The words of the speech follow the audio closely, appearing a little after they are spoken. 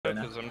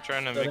because I'm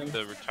trying to make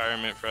the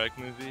retirement frag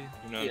movie.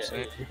 You know what I'm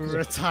saying?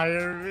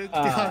 Retirement.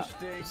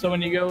 So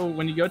when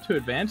you go to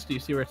advanced, do you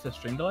see where it says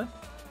stream delay?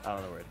 I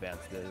don't know where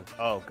advanced is.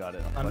 Oh, got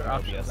it. Under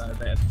options on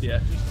advanced, yeah.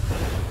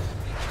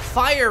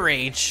 Fire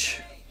Rage.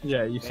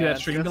 Yeah, you see that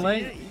stream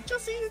delay?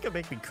 Jesse, you can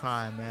make me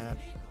cry, man.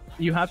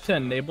 You have to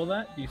enable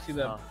that. Do you see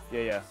that?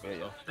 Yeah.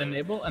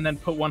 Enable and then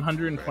put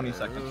 120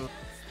 seconds.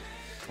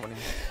 20.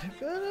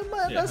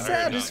 Yeah,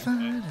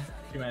 satisfied.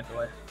 2-minute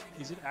delay.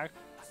 Is it act?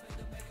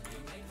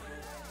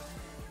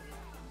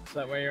 So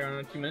that way you're on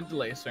a 2-minute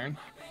delay, CERN.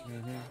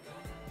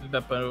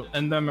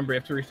 And then remember, you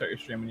have to restart your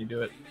stream when you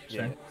do it,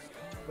 CERN. Yeah.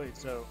 Wait,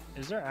 so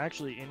is there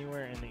actually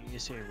anywhere in the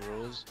ESA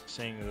rules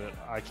saying that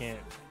I can't,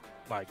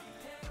 like,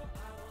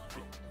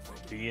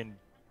 be in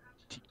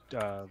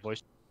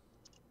voice?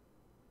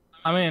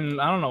 I mean,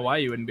 I don't know why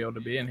you wouldn't be able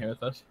to be in here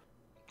with us.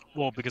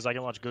 Well, because I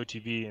can watch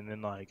GoTV and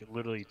then like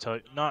literally tell.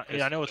 Not,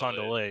 yeah, I know it's on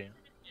delay.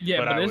 Yeah,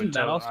 but I isn't would that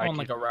tell- also I on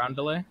like a could- round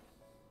delay?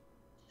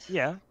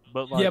 Yeah,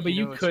 but like, Yeah, but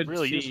you know, could it's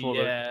really see, useful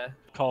yeah, to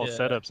call yeah.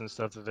 setups and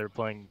stuff that they're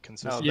playing No,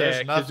 consistently.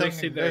 Yeah, there's 'cause you'll see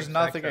nothing. their There's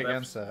exact nothing setup.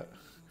 against that.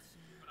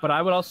 But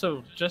I would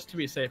also, just to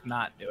be safe,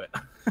 not do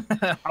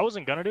it. I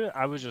wasn't gonna do it.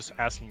 I was just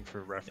asking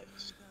for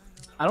reference.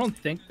 I don't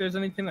think there's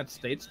anything that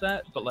states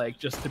that, but like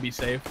just to be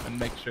safe and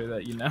make sure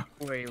that you know.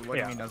 Wait, what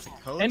Yeah. do you mean? Does it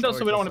coach? And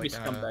also, or we don't just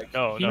want to be like, scumbags.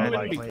 No, he no,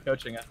 wouldn't like- be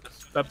coaching us.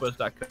 Beppo's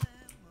not coaching.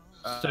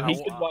 So he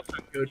could watch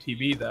on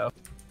GoTV though.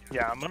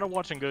 Yeah, I'm gonna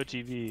watch on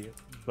GoTV,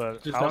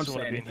 but Just I don't also say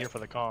want to be in anything. here for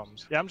the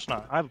comms. Yeah, I'm just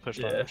not. I have a push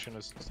button. Yeah. I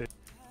shouldn't have stayed.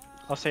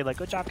 I'll say like,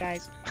 "Good job,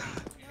 guys."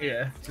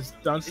 Yeah,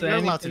 just don't say You're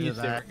anything. allowed to do you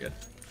say that. we're good.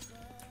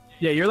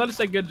 Yeah, you're allowed to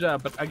say good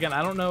job, but again,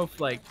 I don't know if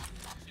like,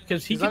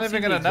 because He's not can see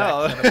even the gonna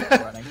exact know. setup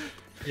we're running.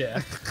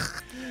 Yeah.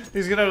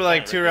 He's gonna be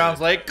like 2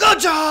 rounds, like, good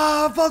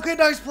job, fucking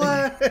nice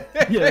play.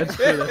 Yeah, that's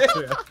true. That's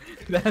true.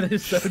 That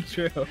is so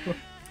true.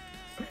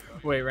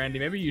 Wait, Randy,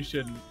 maybe you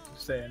shouldn't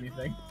say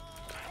anything.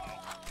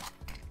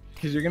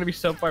 Because you're gonna be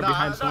so far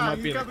behind, someone might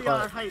be he's in gotta the be our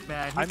car. hype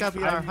man. He's I'm- gotta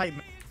be our I'm- hype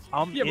man.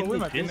 I'm Yeah, but in we the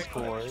might be in the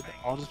Discord.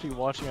 I'll just be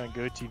watching on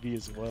GoTV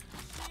as well.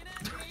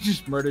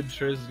 Just murdered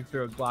Triz and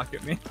threw a Glock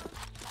at me.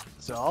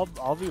 So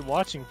I'll be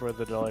watching for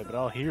the delay, but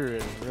I'll hear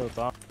it in real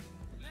time.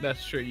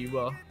 That's true, you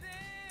will.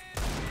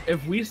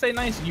 If we say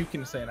nice, you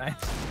can say nice.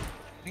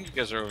 I think you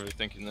guys are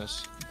overthinking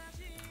this.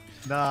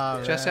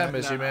 Nah, Jesse, I man.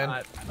 miss you, man.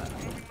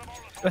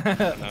 No,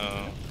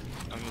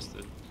 I missed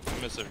it.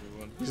 I miss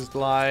everyone. He's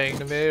lying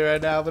to me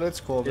right now, but it's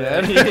cool,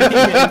 Yeah, man. he was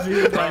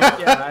like,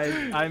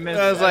 yeah, I missed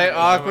I was like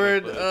everything.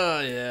 awkward.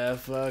 Oh yeah,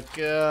 fuck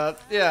yeah,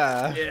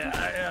 yeah.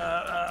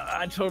 Yeah,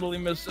 I totally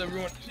miss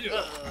everyone too.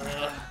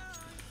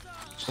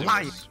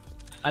 Lie.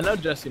 I know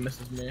Jesse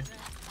misses me.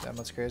 That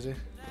much crazy.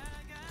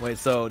 Wait,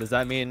 so does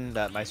that mean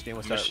that my stream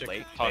will start Michigan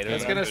late? talking later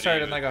It's about then? gonna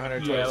start in like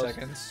 120 Yeah,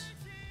 seconds.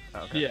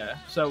 Okay. Yeah,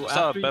 so I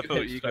saw after you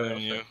Beppo hit start,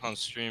 egoing you on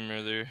stream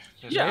earlier.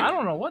 He was Yeah, like, I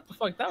don't know what the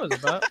fuck that was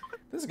about.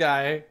 This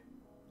guy.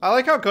 I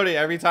like how Cody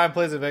every time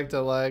plays a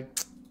victim. Like,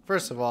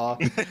 first of all,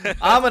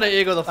 I'm gonna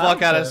ego the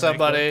fuck out of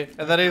somebody,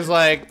 and then he's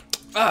like,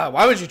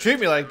 why would you treat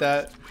me like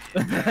that?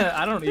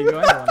 I don't ego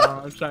anyone. I don't know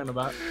what I'm talking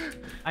about.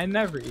 I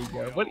never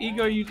ego. What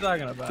ego are you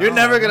talking about? You're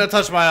never gonna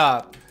touch my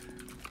op.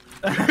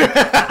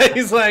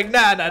 He's like,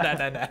 nah.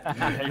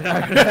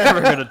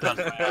 Never gonna touch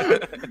my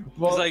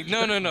Well, He's like,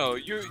 no,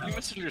 you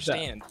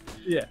misunderstand.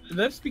 yeah,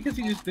 that's because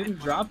he just didn't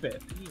drop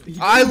it. He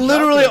I didn't drop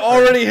literally it at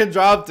already had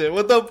dropped it.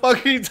 What the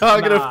fuck are you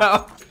talking Nah.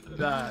 about? first.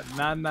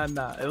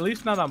 Nah. At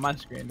least not on my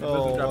screen. It doesn't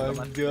Oh drop it on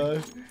my my screen.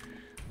 god.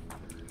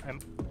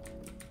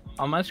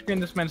 On my screen,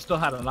 this man still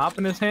had an op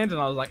in his hand,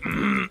 and I was like,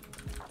 Am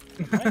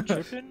I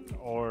tripping,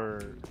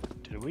 or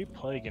did we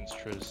play against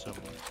Triz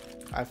somewhere?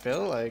 I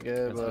feel like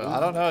it, but I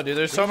don't know, dude.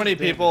 There's so many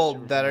people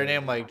that are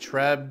named like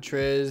Treb,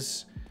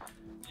 Triz.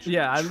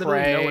 yeah, I literally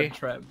know Trey. what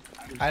Treb.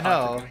 I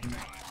know.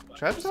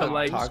 Treb's So, not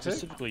like, toxic.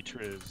 Specifically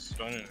Triz.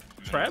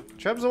 Treb?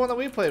 Treb's the one that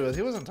we played with.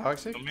 He wasn't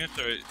toxic. I'm gonna have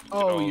to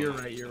Oh, get you're all-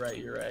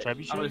 right. Treb,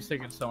 you I sure? was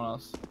thinking someone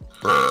else.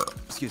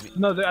 Excuse me.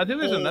 No, I think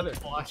there's Oh, another.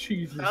 Oh,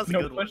 Jesus. that was a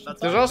No good one. question.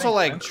 That's There's Oh, also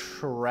like Thanks,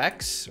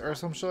 Trex or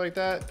some shit like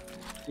that.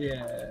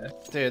 Yeah.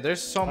 Dude,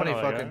 there's so many know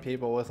that fucking guy.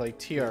 people with like All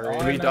TRA. I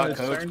Three know dot is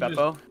coach Cern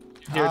Beppo.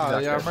 Here's Oh,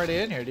 Dr. yeah, I'm already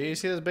in here. Do you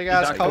see this big He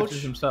ass dot coach?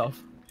 coaches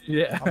himself.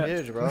 Yeah. I'm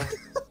huge, bro.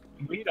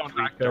 We don't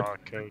Three dot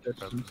dot coach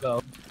coach.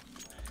 himself.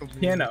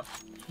 Piano.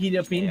 Get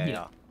up in Yeah, here.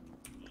 yeah.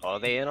 Are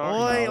they in Oi,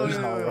 our? oi, There's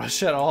oi, no oi.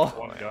 rush at all.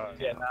 One guy.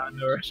 Yeah,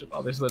 no rush at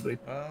all. There's literally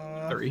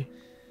 3.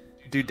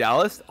 Dude,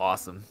 Dallas,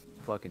 awesome.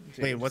 Fucking.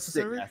 Wait, what's the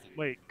sick server? ass.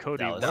 Wait,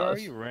 Cody, Dallas. where are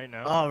you right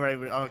now? Oh, right.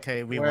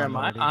 Okay, we Where won am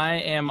I? already. I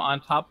am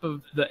on top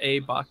of the A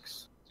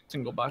box.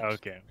 Single box.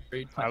 Okay.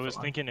 Great I was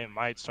platform. thinking it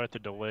might start to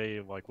delay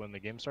like when the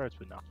game starts,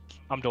 but no.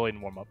 I'm delayed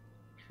in warm up.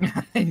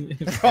 Let me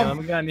get on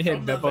your head,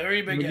 from the Beppo.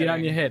 very Let me get on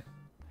beginning. your head.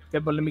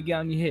 Beppo, let me get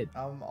on your head.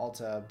 I'm all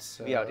tabbed,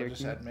 so We out here,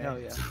 just King? head me. Hell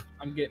yeah.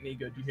 I'm getting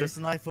ego. Do you hear? Just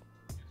an iPhone.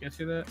 You guys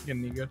see that?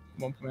 Getting ego.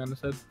 Won't put me on his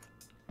head.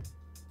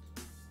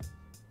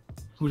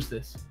 Who's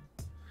this?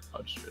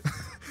 Oh, shit.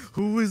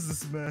 Who is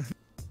this man?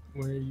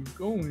 Where are you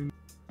going?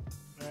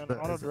 Man, Is-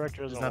 auto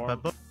director is isn't that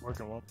Beppo?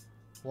 working well.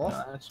 What?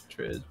 Nah, that's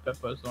Triz.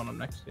 Beppo's the one I'm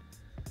next to.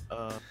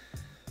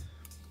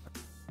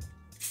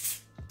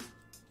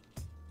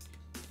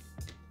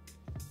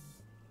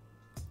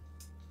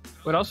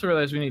 But I also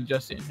realized we need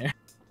Jesse in here.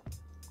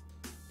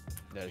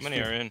 Yeah, How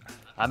many are in?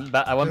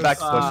 I went back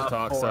to push to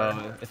talk, 4.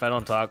 so if I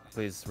don't talk,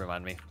 please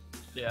remind me.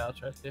 Yeah, I'll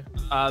try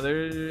to. There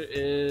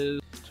is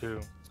 2.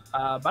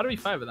 about to be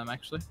 5 of them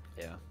actually.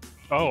 Yeah.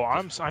 Oh,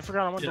 I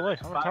forgot I'm on delay.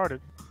 I'm retarded.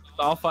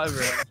 All 5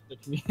 are.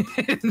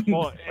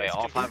 Well, Wait,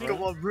 all 5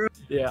 are?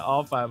 Yeah,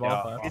 all 5. All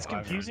Yeah. 5. It's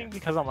confusing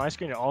because on my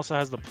screen it also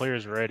has the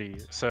players ready,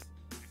 so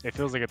it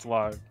feels like it's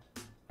live.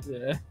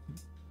 Yeah.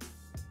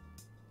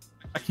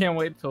 I can't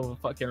wait till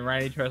fucking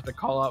Randy tries to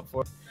call out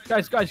for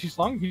guys. He's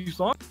long.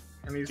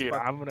 And he's Dude,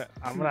 fucking-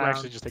 I'm gonna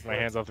actually just take my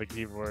hands off the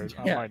keyboard.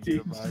 I Yeah, might do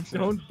dude, it by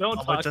accident. don't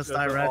I'm talk just to us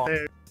die at right all.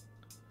 there.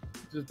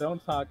 Just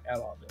don't talk at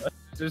all. Dude.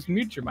 Just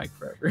mute your mic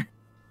forever.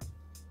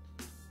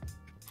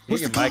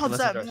 What's Your the mic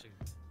unless concept? you're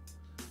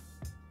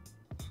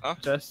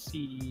rushing.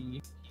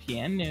 Jesse,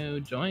 piano,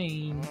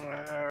 join.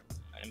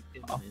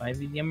 All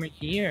 5 of them are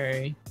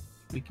here.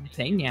 We can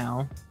play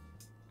now.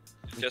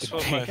 Guess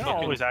what my Y'all fucking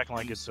always acting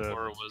like it's a.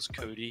 score was,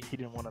 Cody? He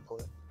didn't want to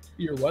play.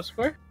 Your what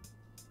score?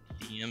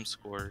 DM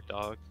score,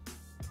 dog.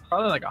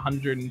 Probably like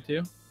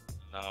 102.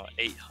 No,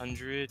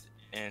 800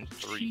 and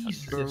 300.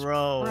 Jesus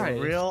Bro,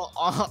 Christ. real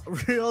How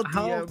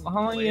DM.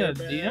 long are you a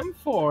player, man. DM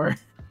for?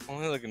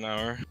 Only like an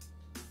hour.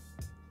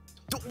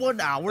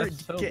 1 hour?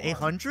 That's so Get long.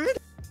 800?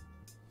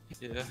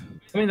 Yeah.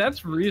 I mean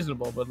that's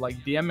reasonable, but like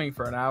DMing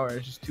for an hour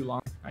is just too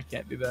long. I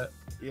can't do that.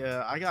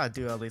 Yeah, I gotta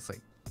do at least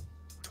like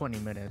 20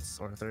 minutes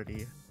or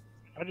 30.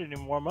 I didn't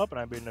even warm up and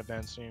I beat an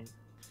advanced team.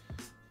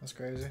 That's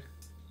crazy.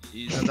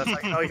 Easy. And that's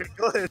like, oh, you're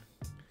good.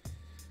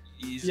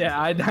 Easy. Yeah,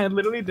 I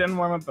literally didn't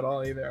warm up at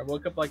all either. I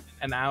woke up like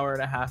an hour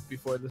and a half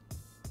before this.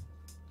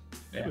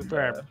 To be And,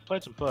 fair, I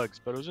played some bugs,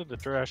 but it was at the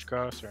trash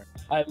crosser.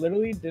 I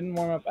literally didn't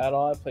warm up at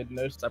all. I played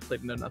no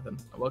nothing.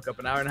 I woke up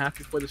an hour and a half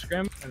before the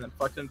scrim and then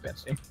fucked in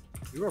advanced team.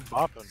 You were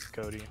bopping,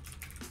 Cody.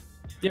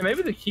 Yeah,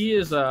 maybe the key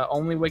is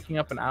only waking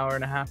up an hour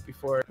and a half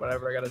before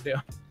whatever I gotta do.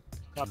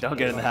 Don't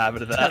get in the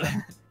habit of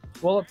that.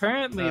 Well,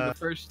 apparently Uh, the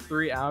first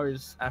 3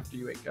 hours after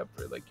you wake up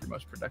are like your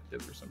most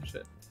productive or some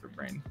shit for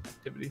brain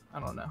activity. I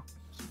don't know.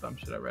 Some dumb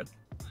shit I read.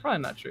 Probably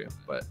not true,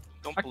 but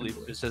Don't I can believe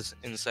believe this is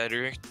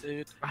insider,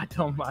 dude. I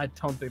don't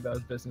think that was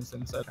Business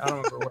Insider. I don't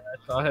remember where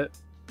I saw it.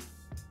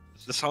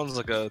 This sounds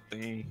like a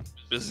thing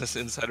Business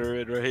Insider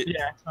read, right?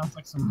 Yeah, it sounds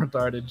like some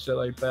retarded shit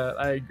like that.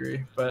 I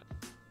agree, but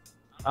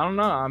I don't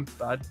know.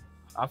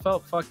 I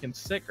felt fucking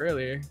sick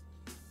earlier.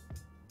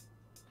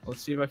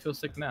 Let's see if I feel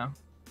sick now.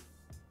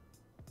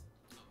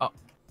 Oh,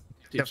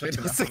 dude, Yeah, shut,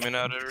 feel the, sick. Coming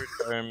out of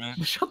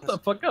retirement. shut the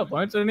fuck up!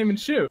 Lawrence, I didn't even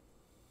shoot.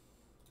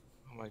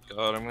 Oh my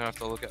god, I'm gonna have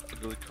to look at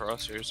ugly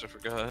crosshairs. I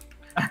forgot.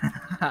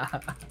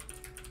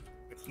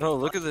 No,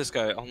 look at this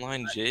guy.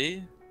 Online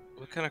J?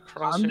 What kind of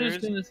I'm just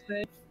crosshairs? gonna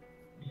say,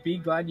 be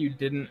glad you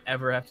didn't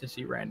ever have to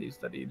see Randy's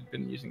that he'd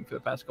been using for the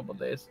past couple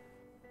days.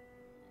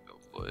 Oh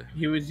boy.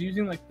 He was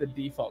using like the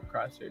default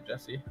crosshair,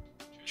 Jesse.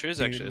 Triz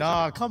Dude, actually.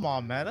 nah, come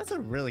on, man. That's a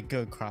really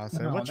good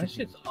crosshair. No, What that you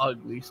shit's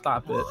ugly.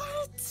 Stop it.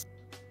 What?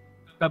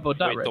 Beppo,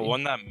 dot Wait, ready. the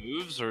one that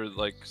moves or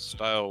like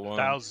style one?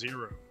 Style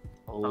 0.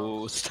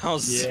 Oh, style Yeah.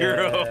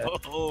 0.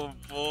 Oh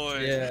boy.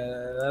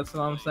 Yeah, that's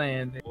what I'm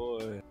saying. Dude.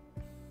 Boy.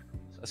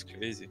 That's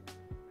crazy.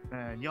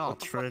 Man, y'all What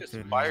the fuck is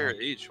tripping. Fire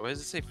man. H? Why does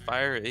it say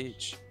Fire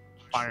H?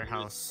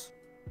 Firehouse.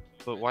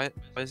 But why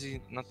is he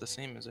not the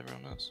same as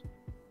everyone else?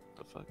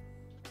 The fuck?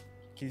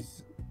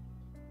 He's.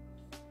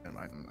 Never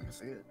mind, I'm not gonna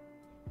say it.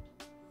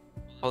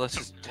 Oh, that's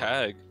his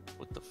tag.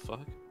 What the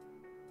fuck?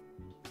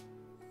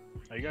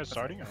 Are you guys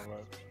starting or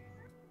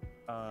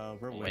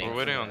what? We're Wait. waiting. We're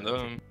waiting for on it.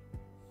 them.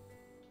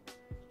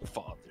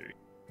 Father.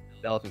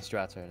 Developing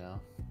strats right now.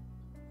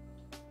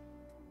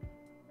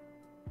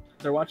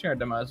 They're watching our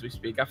demo as we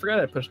speak. I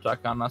forgot I pushed talk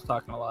on. I was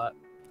talking a lot.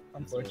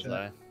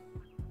 Unfortunate.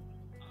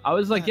 I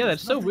was like, Yeah, yeah, there's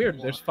that's so nothing weird.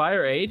 more. There's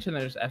Fire H and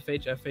there's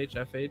FH, FH,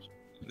 FH.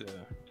 Yeah.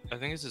 I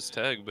think it's his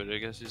tag, but I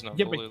guess he's not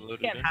Yeah, but fully he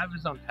loaded can't in. have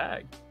his own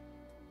tag.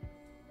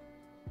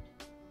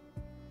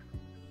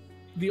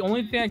 The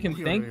only thing I can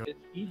Yeah, think yeah. is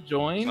he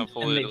joined Not and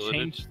fully they loaded.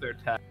 changed their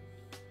tag.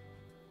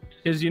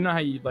 Because you know how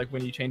you like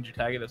when you change your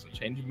tag, it doesn't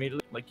change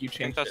immediately. Like you I think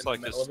change that's it in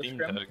like the his middle of the Steam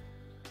scrim. tag.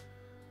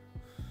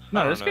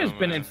 No, I this don't guy's know,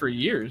 been in man. for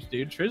years,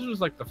 dude. Triz was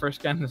like the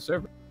first guy in the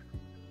server.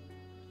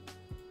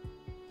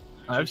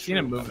 I've seen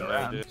him moving Yeah, I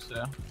around. did.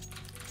 So,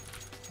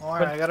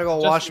 Alright, I gotta go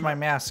just wash you- my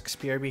masks,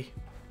 BRB.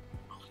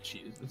 oh,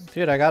 Jesus.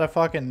 Dude, I gotta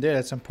fucking do it.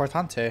 It's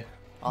importante.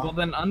 Well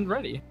then,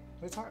 unready.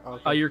 Okay.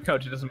 Oh, you're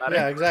coach. It doesn't matter.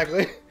 Yeah,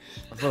 exactly.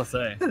 I was gonna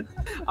say.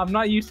 I'm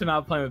not used to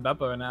not playing with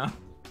Beppo now.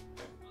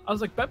 I was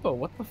like, Beppo,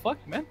 what the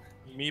fuck, man?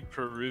 Me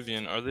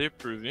Peruvian. Are they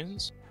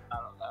Peruvians? I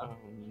don't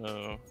know.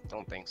 Oh no.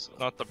 Don't think so.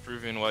 Not the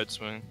Peruvian wide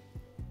swing.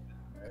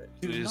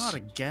 Dude, Please. not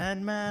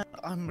again, man.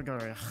 I'm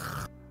gonna.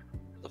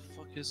 The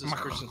fuck is this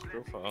person's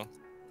profile?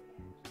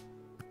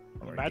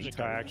 The magic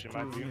guy actually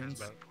might be,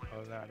 but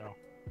other than that, no.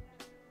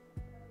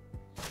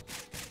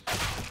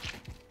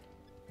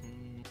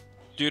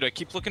 Dude, I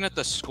keep looking at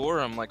the score.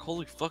 I'm like,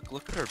 holy fuck,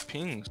 look at our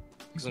pings.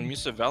 Because I'm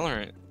used to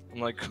Valorant. I'm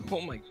like, oh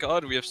my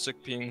god, we have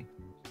sick ping.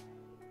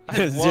 I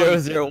had one.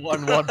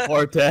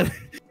 0011410.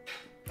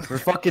 We're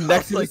fucking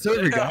next to the Like,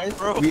 server, yeah, guys.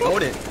 bro. We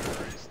own it.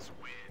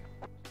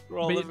 We're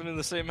all But- living in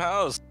the same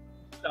house.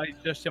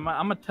 I'm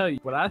gonna tell you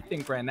what I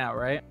think right now,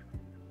 right?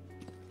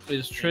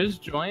 Is Triz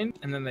joined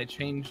and then they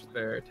changed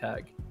their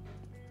tag.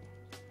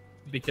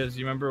 Because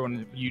you remember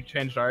when you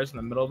changed ours in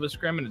the middle of the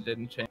scrim and it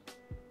didn't change?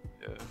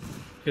 Yeah.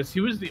 Because he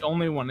was the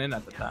only one in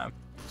at the time.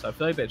 So I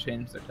feel like they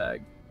changed their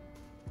tag.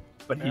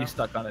 But Yeah. he's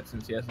stuck on it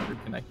since he hasn't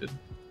reconnected.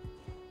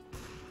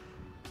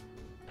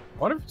 I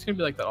wonder if it's gonna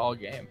be like that all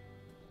game.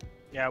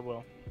 Yeah,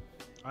 well,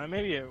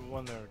 maybe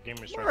when the game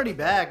We're restarts. already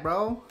back,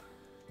 bro.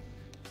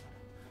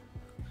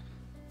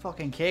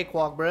 Fucking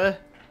cakewalk, bruh.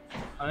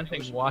 I don't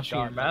think Coach, washing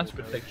your dot mask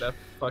double would take coach. that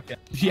fucking.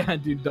 Yeah,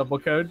 dude, double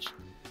coach.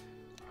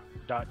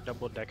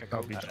 Double decker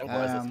Copy. coach. Oh,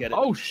 boys, let's get it.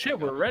 Oh shit,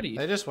 we're ready.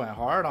 They just went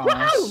hard on Woo!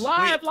 us.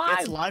 Live, Wait, it's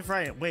live. live,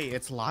 right? Wait,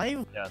 it's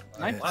live? Yeah.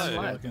 Nice Live.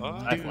 live.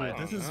 What? Dude, Live.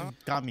 this has Huh?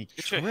 got me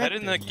Get your head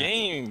in the tripping.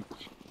 game.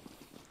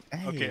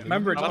 Hey, Okay,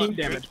 Remember, I'm team not-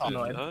 damage,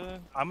 Pinoy.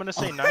 I'm gonna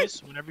say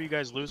nice whenever you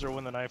guys lose or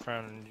win the knife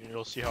round, and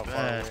you'll see how far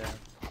Yeah. away I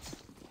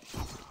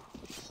am.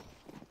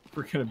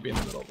 We're gonna be in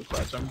the middle of the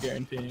clutch, I'm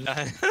guaranteeing.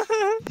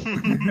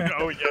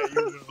 Oh yeah,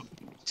 you will.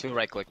 2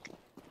 right click.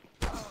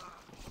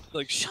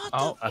 Like, shut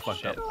Oh, I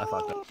fucked up. I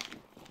fucked up.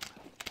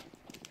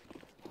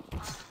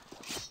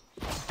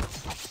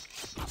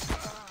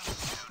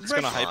 It's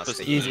gonna hype Honestly, us.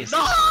 the easiest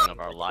one of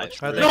our lives.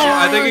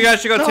 I think you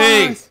guys should go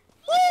T. Nice!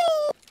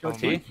 go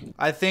T.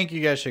 I think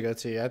you guys should go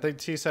T. I think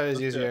T side is Let's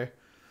do easier.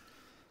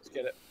 Let's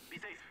get it.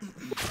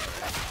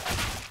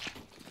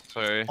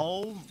 Sorry.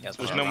 Oh, Yes,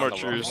 There's we're no around more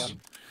the world truce.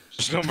 again.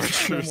 There's no more No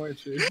truce. more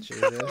truth.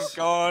 Jesus.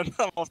 Gone.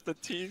 I'm off the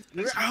team.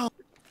 we're out.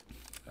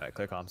 Alright,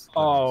 clear comms.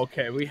 Oh,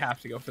 okay, we have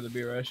to go for the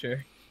B rush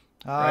here.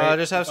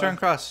 Just have certain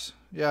cross.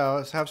 Yeah,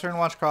 let's have certain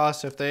watch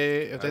cross if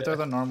they throw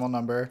the normal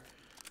number.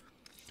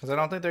 Because I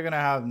don't think they're gonna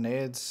have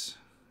nades.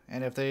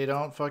 And if they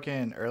don't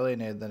fucking early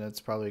nade, then it's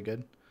probably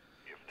good.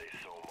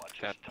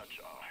 Okay.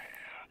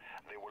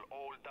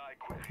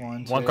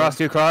 One, One two. cross,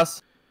 2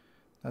 cross.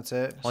 That's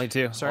it. Only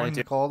 2. Starting Only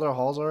to 2. call their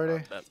halls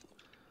already.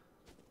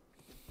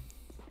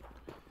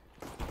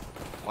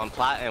 One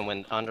plat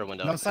and under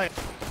window. No sight.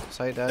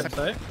 Sight dead. That's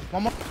it.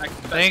 One more.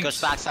 Thanks.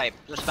 Push back side.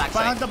 Push back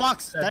Behind side. the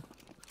box. Dead.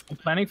 I'm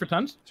planning for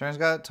tons. Cern's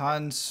got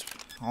tons.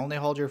 Only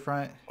hold your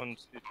front. One,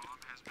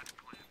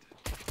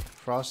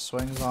 Frost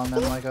swings on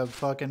them like a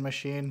fucking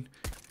machine.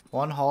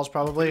 One hall's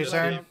probably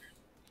Cern.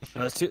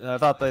 There's 2. I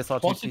thought they saw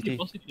 2 Full CT, CT.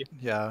 full CT.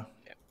 Yeah.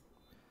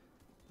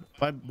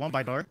 One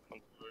by door.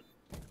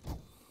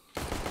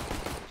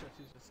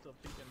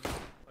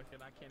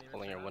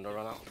 Pulling your window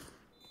run out.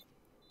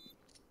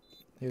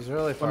 He's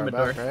really far mid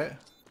back, door. right?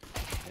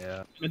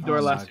 Yeah. Mid door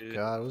Oh left. my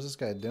god, what's this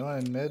guy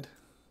doing in mid?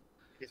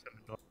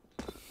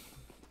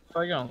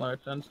 Probably going lower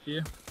tons to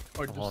you.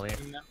 Or just Holy.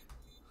 doing that.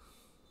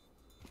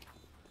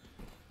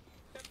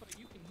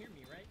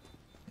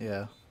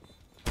 Yeah.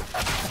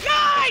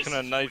 I'm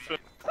gonna knife it.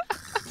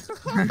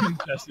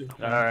 Jesse.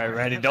 Alright,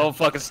 Randy, don't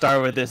fucking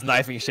start with this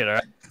knifing shit,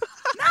 alright?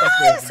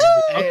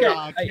 Hey,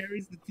 Okay,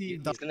 carries the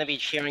team. He's gonna be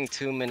cheering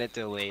 2-minute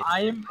delayed.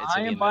 I am It's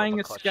gonna be in the buying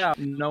middle a of a clutch. scout.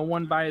 No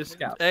one buy a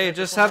scout. Hey,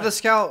 just have the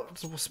scout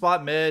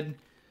spot mid.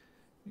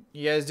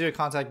 You guys do a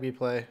contact B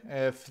play.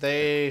 If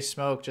they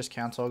smoke, just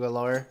cancel, go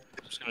lower.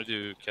 I'm just gonna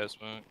do cat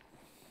smoke.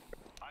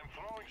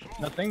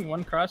 Nothing.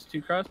 One cross,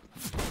 2 cross.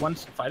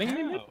 One's fighting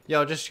me. Mid?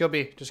 Yo, just go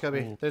B. Just go B.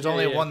 Ooh. There's Yeah,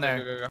 only yeah, one go, there.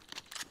 go, go, go. There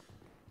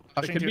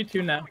Pushing could be two.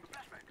 2 now.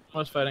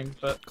 One's fighting,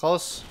 but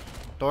Close.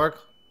 Door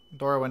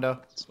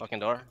window. Smoking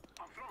door.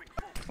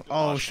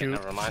 Oh shit, shoot.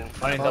 Never mind.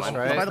 Close, Never mind.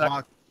 right? By the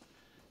box.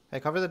 Hey,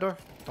 cover the door.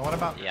 Don't want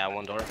him out. Yeah,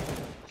 one door.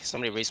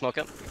 Somebody re-smoke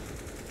it.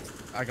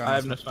 I got I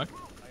have him. no smoke.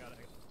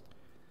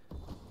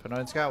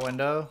 Pinoy's got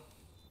window.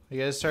 You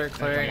guys start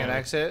clearing an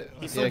exit.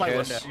 He's still by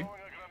Kiss. window.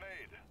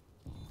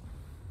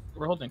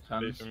 We're holding Wait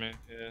tons. for me.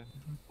 Yeah.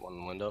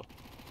 One window.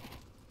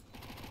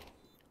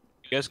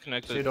 You guys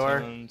connected. Two door.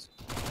 tons.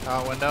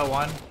 Out window,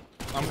 one.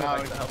 I'm gonna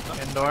like to help them.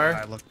 Indoor.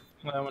 I look.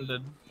 That one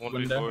did. One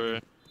Window. before.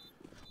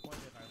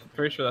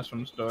 Pretty sure that's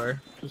one's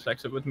door. Just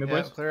exit with me,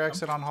 Yeah, boys. clear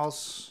exit on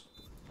halls.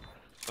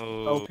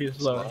 Oh,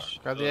 he's low.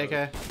 Grab the AK.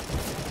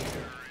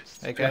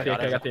 AK. Got the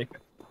AK, got the AK.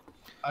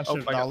 I Oh, should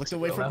have I got not looked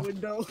away the from skill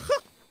the window.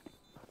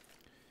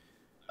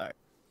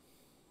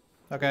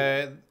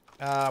 Okay.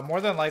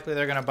 More than likely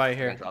they're gonna buy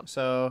here. Drop.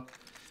 So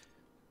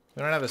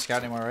we don't have a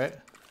scout anymore, right?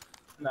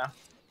 No.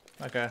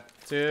 Okay.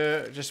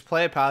 Just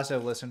play it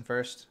passive. Listen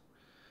first.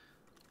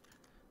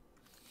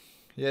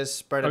 You guys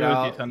spread I'll it go with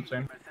out. you, ton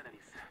soon.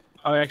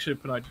 Oh, actually,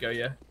 Pinoy go,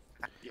 yeah.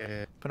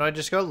 Yeah. Pinoy,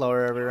 just go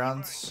lower every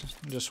round.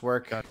 Just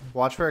work. Got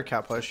Watch for a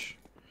cat push.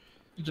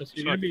 Just, Xbox-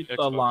 you're gonna be the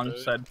Xbox, long right?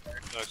 side.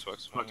 No,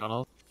 Xbox.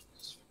 McDonald's.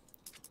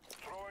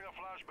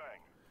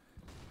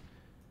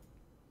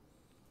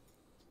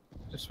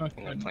 Just smoke.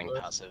 They're playing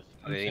passive.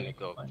 I'm They saying didn't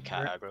go playing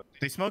cat great. aggro.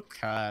 They smoke.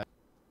 Okay.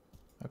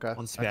 One I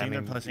think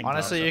they're spamming. pushing.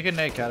 Honestly, you can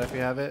nade cat if you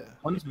have it.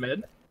 One's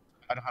mid.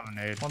 I don't have a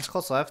nade. One's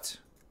close left.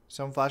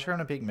 Some flash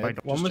around a peek mid.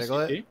 Wait, One Just was jiggle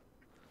CT. it.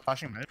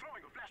 Flashing mid.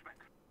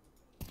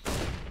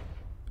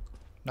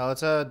 No,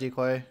 it's a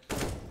decoy.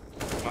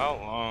 How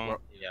long?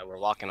 We're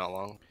walking out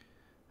long.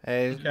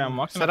 Hey, Okay, I'm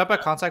walking set up up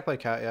a contact play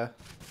cat, yeah.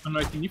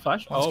 Pinoy, can you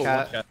flash? One's Oh, cat.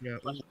 one's cat. Yeah.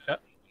 One's cat.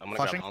 I'm gonna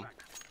Flashing. grab home.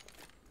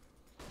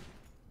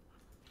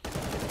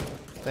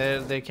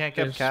 They can't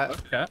get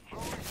cat. Cat.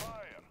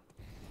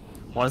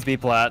 One's B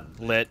plat,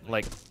 lit,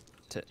 like.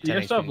 You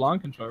guys still have long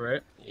control,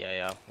 right?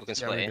 Yeah. We can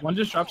split it. One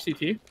just dropped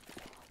CT.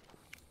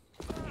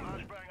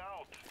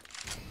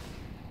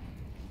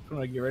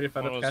 Like, you ready to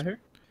fight up cat here?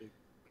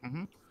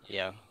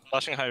 Yeah.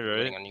 Flashing high right.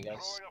 Waiting on you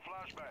guys.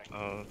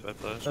 Oh, that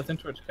flash. That's in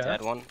towards cat.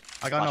 Dead one.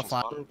 I got no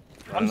Flashing flat.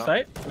 spawn. On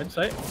site, mid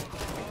site.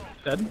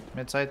 Dead.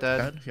 Mid side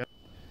dead. Yep.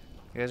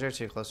 You guys are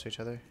too close to each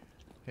other.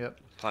 Yep.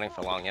 Planning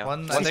for long, yeah.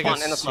 One I One think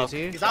spawn in the it's smoke.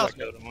 CT. He's out.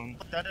 Good one.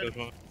 Good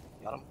one.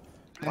 Got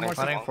him.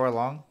 Planning for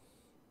long.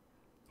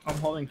 I'm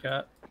holding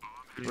cat.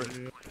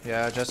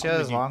 Yeah, Jesse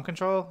has long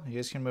control. You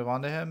guys can move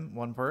on to him.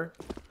 One per.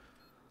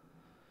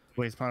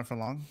 Wait, he's planning for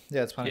long?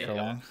 Yeah, it's planning for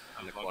Yeah. long.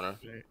 On the corner.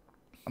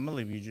 I'm gonna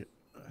leave you.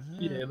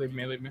 Yeah, leave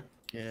me.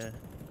 Yeah.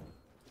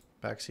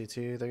 Back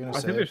CT. They're gonna I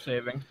think they're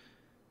save. saving.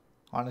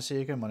 Honestly,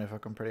 you can money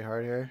fuck them pretty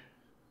hard here.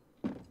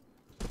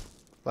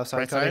 Left side,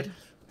 Right Cody. side?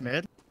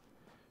 Mid?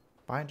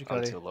 Behind you, On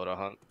Cody. to Lodo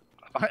Hunt.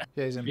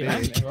 Yeah, he's in B.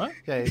 Behind me, what?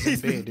 Yeah,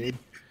 he's in B, dude.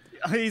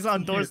 He's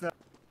on doors now.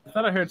 I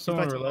thought I heard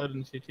someone back to- reload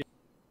in CT.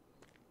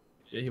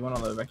 Yeah, he went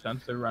all the way back down,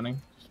 so they're running,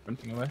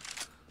 sprinting away.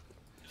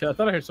 Yeah, I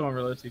thought I heard someone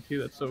reload CT,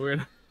 that's so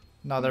weird.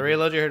 No, the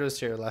reload you heard was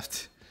to your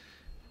left.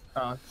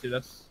 Oh, see,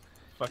 that's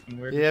fucking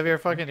weird. You have your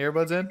fucking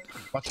earbuds in?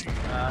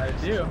 I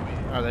do.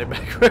 Are they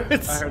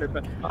backwards? I heard it,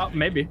 but oh,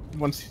 maybe.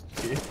 Once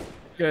CT.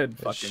 Good Good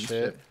fucking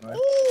shit. shit.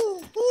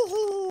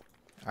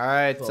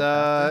 Alright,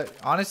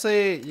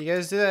 honestly, you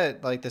guys do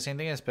that, like, the same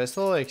thing as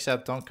pistol,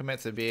 except don't commit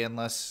to B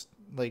unless,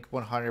 like,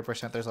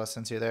 100% there's less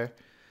than 2 there.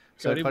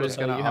 So Cody, Cody's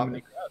what, gonna you have opt-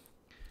 any crowd?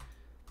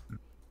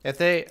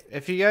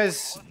 if you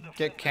guys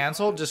get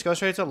canceled, just go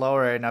straight to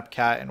lower and up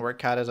cat and work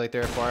cat as like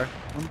 3 or 4.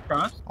 One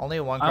cross? Only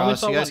one I only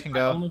cross, saw you guys one. can I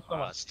go. only saw one.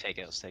 Let's take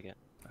it.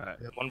 Alright.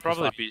 One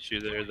probably beat you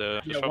there though.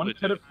 Yeah, There's one probably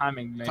could have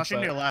timing me,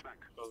 Touching your but left.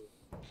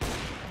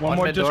 one One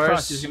more mid just doors.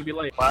 cross, he's gonna be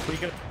late.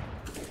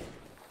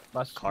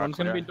 Last Car one's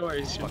gonna be clear. door,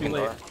 he's gonna be Smoking late.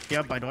 door.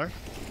 Yep, by door.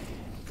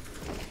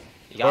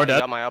 You Door got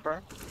dead. my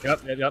upper?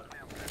 Yep.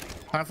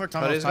 Time for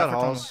tunnel. Cody's got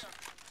halls.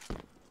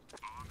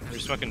 You're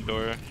smoking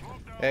door.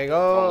 There you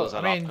go. Almost I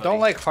at mean, off, don't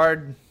Cody. like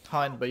hard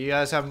hunt, but you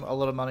guys have a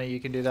little money, you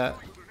can do that.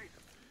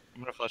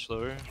 I'm gonna flash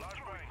lower.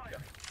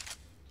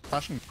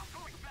 Flashing.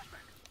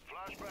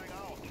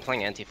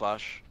 Playing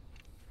anti-flash.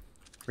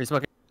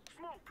 Resmoking.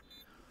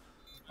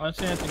 I don't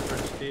see anything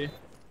for T.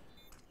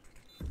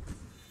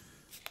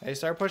 Hey,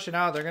 start pushing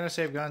out. They're gonna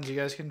save guns. You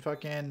guys can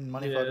fucking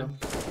money fuck Yeah. them.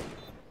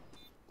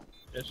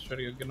 Just try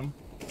to go get him.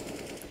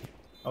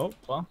 Oh,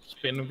 well,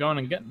 speeding him going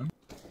and getting him.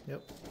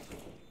 Yep.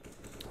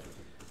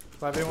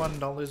 5v1,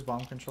 don't lose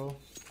bomb control.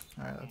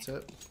 Alright, that's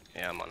it.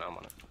 Yeah, I'm on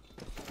it.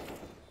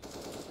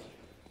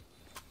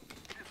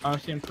 I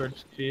don't see him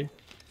towards T.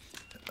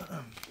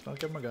 Don't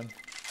give him a gun.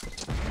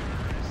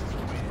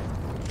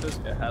 This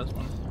guy has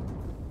one.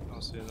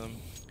 I'll see them.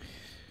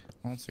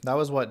 That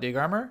was what, dig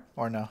armor?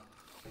 Or no?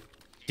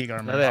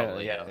 Armor.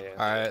 Probably, yeah.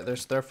 Alright,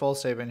 they're full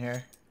saving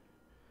here.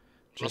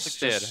 I don't think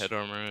they had head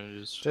armor.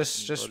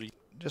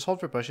 Just hold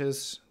for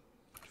pushes.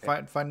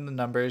 Find the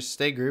numbers.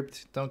 Stay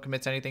grouped. Don't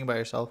commit to anything by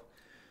yourself.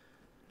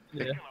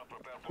 Yeah.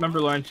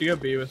 Remember, Lawrence, you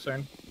got B with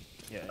CERN.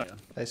 Yeah.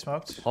 They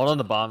smoked. Hold on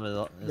the bomb is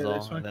Yeah, all.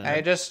 this one. and then-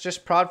 Hey,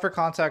 just prod for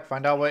contact.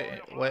 Find out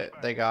what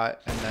they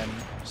got, and then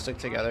stick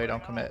together.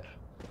 Don't commit.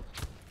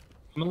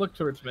 I'm gonna look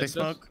towards mid. They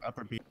smoke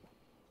upper B.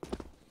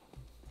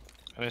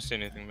 I didn't see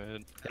anything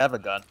mid. They have a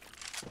gun.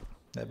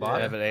 They They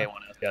bought. have an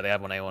A1S. Yeah, they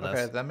have one A1S.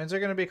 Okay, that means they're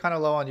gonna be kind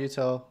of low on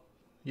util.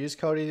 Use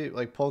Cody,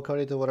 like pull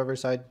Cody to whatever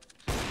side.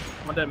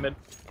 One dead mid.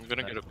 I'm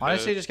gonna get a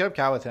Honestly, just get up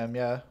cat with him.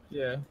 Yeah.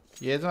 Yeah.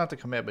 You guys don't have to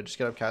commit, but just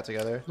get up cat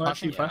together. Lawrence,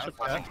 can you flash up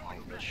Flashing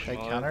cat? Hey,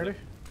 Oh, countered.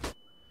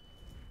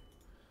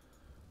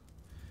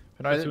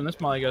 That's when this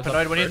molly goes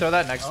Pinoid, up when you first. throw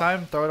that next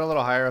time, throw it a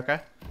little higher,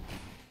 okay?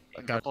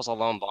 Careful's a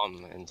lone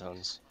bomb in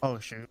zones. Oh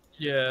shoot.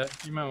 Yeah,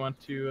 you might want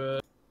to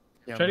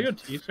Yeah, try to go I'm-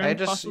 T Hey, CERN,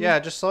 just possibly? yeah,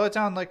 just slow it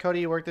down. Let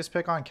Cody work this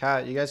pick on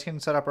cat. You guys can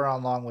set up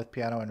around long with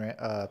piano and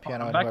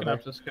piano I'm and backing whoever.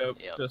 up the scope,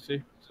 Yep.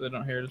 Jesse, so they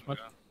don't hear it as much.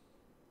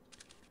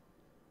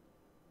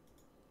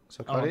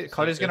 So I want Cody, to see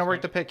Cody's if gonna there's work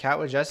one. the pick cat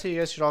with Jesse. You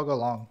guys should all go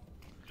long.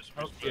 Just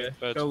Okay,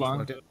 beds. go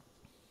long.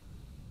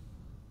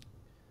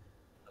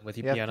 With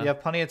you, You piano.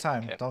 have plenty of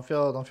time. Okay. Don't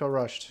feel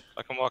rushed.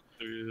 I can walk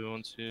through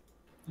once you.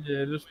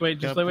 Yeah, just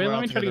wait, Yep, wait. we're Let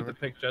all me try to get together. the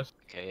pick, Jess.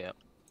 Okay, yeah.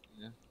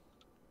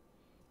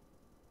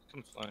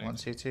 Come flying. One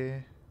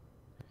CT.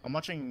 I'm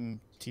watching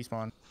T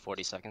spawn.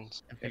 40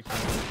 seconds.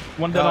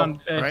 One dead Go. on.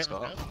 Right. Let's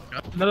go.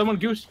 Another one,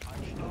 Goose.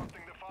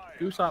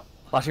 Goose up.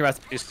 Flashing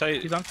rest. He's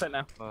tight. He's on site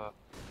now.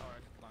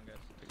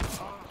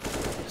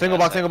 Single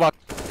box. Single box.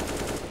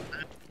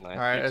 Nice.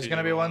 Alright, there's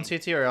gonna be one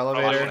CT or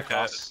Flashing elevator.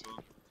 cross.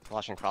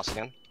 Flashing cross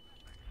again.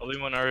 Only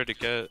one already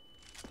get.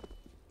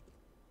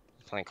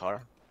 Playing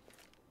car.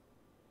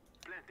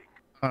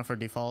 For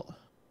default.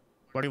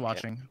 What are you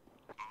watching?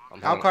 I'm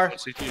Out holding- car. One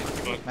CT.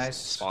 Smoke. Nice.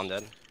 Spawn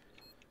dead.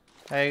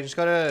 Hey, just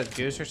go to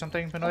Goose or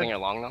something, I think Pinoid. you're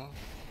long now.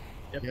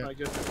 Yep, Yeah. probably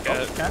good.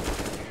 Cat. Oh,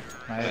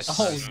 cat. Nice.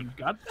 Oh, you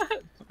got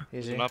that?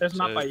 Easy. Not There's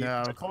not upset. by you.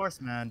 Yeah, of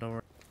course, man. Don't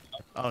worry.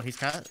 Oh, he's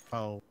cat.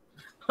 Oh.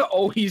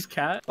 Oh, he's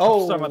cat.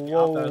 Oh, Sorry about the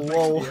op, that was next to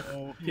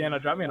whoa. you. Piano,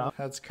 drop me an off.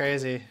 That's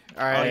crazy.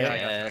 All Oh, right. yeah.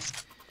 Yes.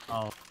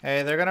 Oh,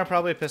 Hey, they're gonna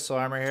probably pistol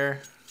armor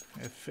here,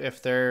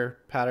 if their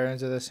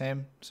patterns are the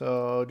same.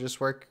 So just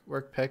work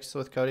picks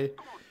with Cody.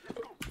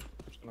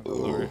 Just gonna go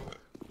lower.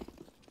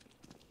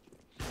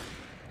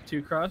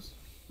 2 cross.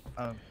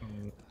 They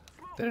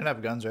didn't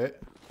have guns, right?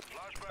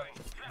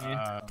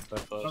 Yeah.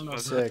 don't know.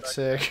 Sick,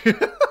 sick.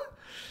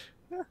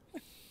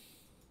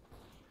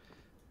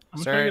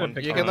 I'm Sorry, trying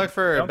to get a you pick can on look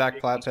for a Don't back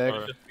pick plat pick.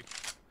 Or-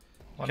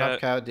 One Cat. up,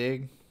 cat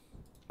dig.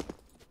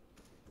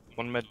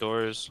 One mid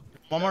doors.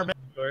 one more bit.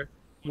 door.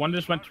 One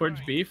just went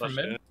towards B from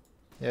Flush mid. it.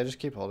 Yeah, just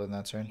keep holding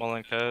that turn.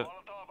 Mullen cat.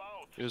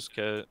 Use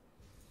cat.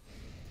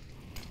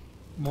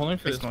 Mulling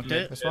for They this smoked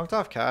mid. it. They smoked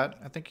off cat.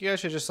 I think you guys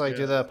should just like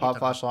do Yeah, the keep pop that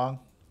flash long.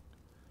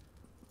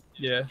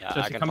 Yeah. Yeah, I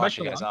Jesse, can come back flash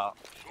to you guys long. out.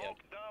 Yeah.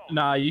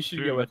 Nah, you should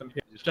go True. with him.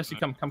 Jesse,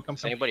 come.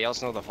 Does anybody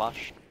else know the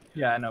flash?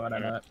 Yeah, I know it. I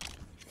know it.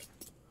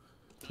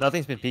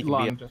 Nothing's been peeking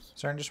Long, just.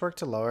 Cern, just work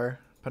to lower.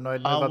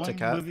 Panoid, move up to one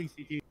cat. moving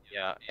CT.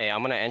 Yeah. Hey,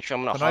 I'm gonna entry.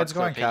 I'm gonna. Panoid's hardcore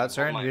going pick. cat, Hold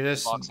Cern. my You're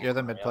box you're the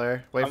on, mid yeah.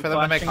 player. Wait I'm for them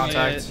to make flashing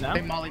contact. it now.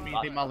 They molly me.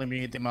 They molly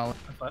me. They molly.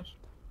 I flash.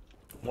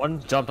 One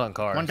jumped on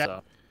car. One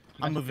So.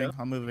 I'm moving.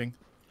 I'm moving.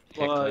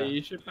 Well, clear.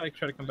 you should probably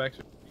try to come back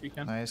so if you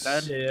can.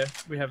 Nice. Yeah,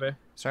 we have a.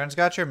 Cern's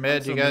got your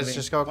mid. still You guys moving.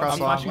 just go I'm across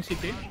long. flashing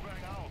CT.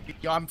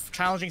 Yo, I'm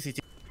challenging CT.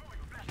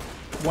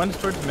 One's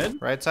towards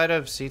mid. Right side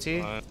of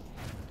CT,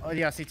 Oh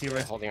yeah, CT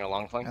right. Holding a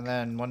long flank. and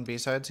then one B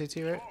side CT,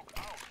 right?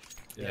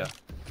 Yeah.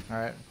 All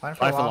right. Plan for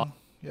Plan for long. long.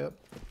 Yep.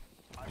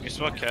 You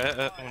smoke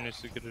cat when you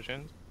see good a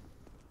chance.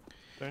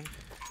 Turn.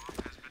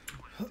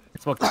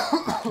 Smoked.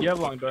 You have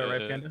long door,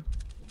 right, Yeah. Panda?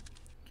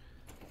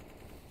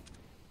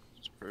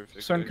 It's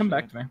perfect. Son, come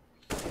back to me.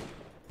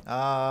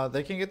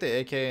 They can get the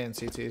AK and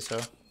CT, so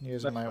you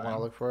guys That's might want fine.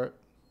 to look for it.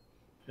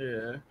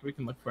 Yeah, we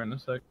can look for it in a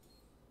sec.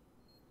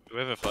 Do we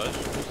have a flash?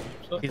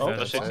 So, He's oh, dead.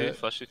 Flash That's CT. it.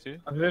 Flash CT.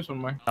 oh, there's one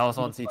more. That was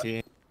on CT.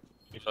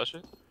 You flash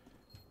it?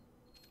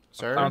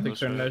 Sir? I don't think That's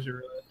Sir right. knows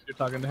you're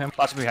talking to him.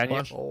 Flash behind you.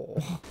 Flash.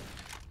 Oh.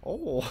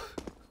 Oh.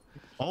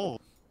 Oh.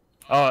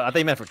 Oh, I think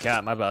you meant for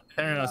cat. My bad.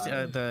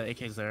 No, the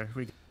AK's there.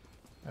 Okay.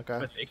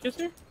 But Jake is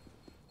here?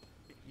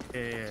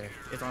 Yeah.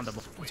 It's on the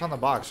It's on the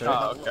box, right?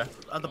 Oh, okay.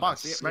 on the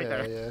box. Yeah, right yeah,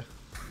 there. Yeah.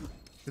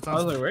 It's I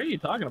was on. like, where are you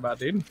talking about,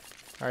 dude?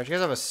 All right, you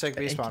guys have a sick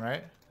B spawn,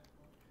 right?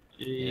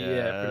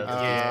 Yeah, pretty good.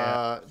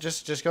 Yeah.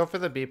 Just go for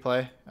the B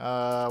play.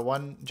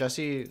 One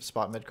Jesse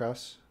spot mid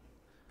cross.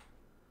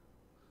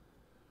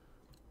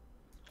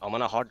 I'm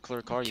gonna hard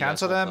clear car. You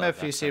Cancel guys hold them the if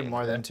you back see side.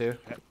 more than two.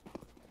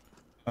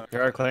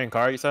 You're clearing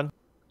car, you said?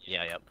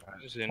 Yeah, yep.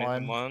 Is there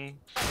anything? One.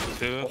 1,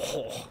 2.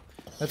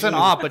 It's an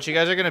op, but you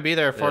guys are gonna be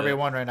there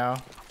 4v1 right now.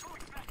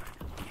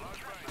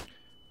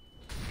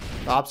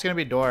 The op's gonna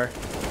be door.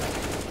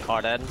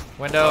 Car dead.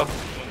 Window.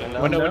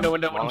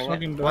 Window. I'm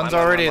smoking door. One's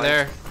Line, already line, line.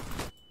 there.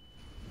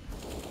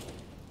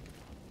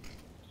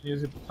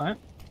 Use it plant.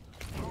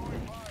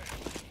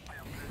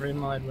 Right in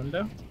the light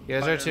window. You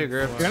guys are two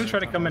groups. You're gonna try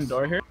to come in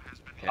door here.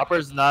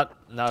 Upper's not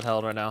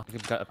held right now. You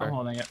can cut I'm upper.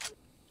 holding it.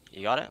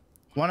 You got it?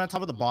 One on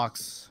top of the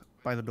box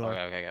by the door.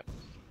 Okay.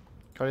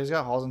 Cody's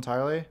got halls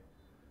entirely.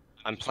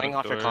 I'm playing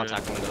Smoke off your door.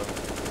 contact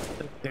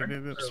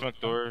window. Smoke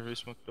door.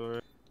 Re-smoke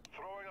door.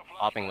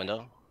 Hopping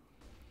window.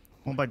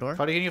 One by door.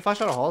 Cody, can you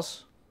flash out of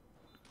halls?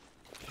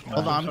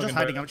 Hold on, I'm just smoking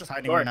hiding. door. I'm just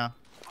hiding Door. right now.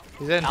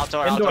 He's in.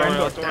 Outdoor. Indoor,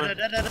 Outdoor. indoor.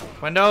 Window,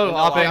 Window,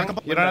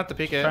 opping. You don't have to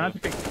peek it. Try not to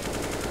pick.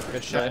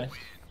 Good shit. Nice.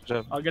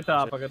 Job. I'll get the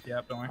op. I'll get the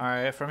app. Don't worry. All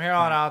right, from here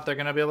on out, they're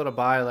gonna be able to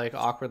buy like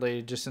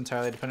awkwardly, just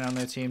entirely depending on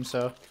their team.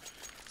 So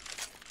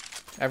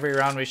every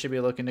round we should be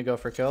looking to go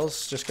for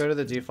kills. Just go to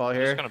the default I'm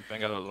here. just gonna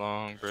bang out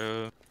long,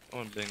 bro.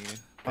 Someone bang me.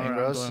 Bang Alright,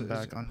 bros. I'm going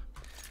back on.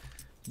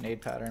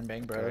 Nade pattern,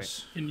 bang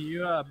bros. Can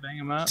you bang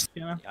him out?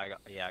 You know?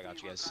 Yeah, I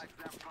got you guys.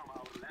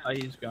 I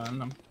use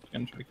gun. I'm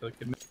gonna try to kill a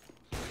kid.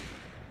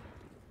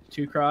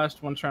 Two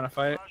crossed. One's trying to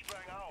fight.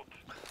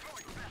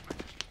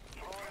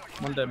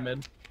 One dead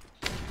mid.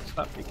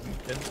 Stop peeking me,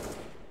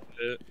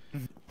 kid.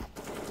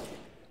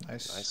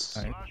 Nice. Nice.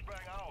 Alright.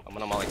 I'm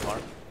gonna molly car.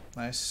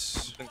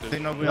 Nice. They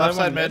know we Left have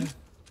side one mid.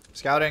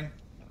 Scouting.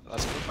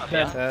 Let's go.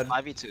 Dead. Yeah. Dead.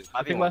 5v2.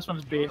 I think 5v1. last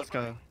one's B. Let's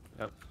go.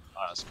 Alright,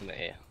 let's come to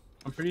A.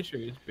 I'm pretty sure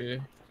he's B.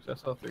 'Cause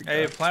I saw three.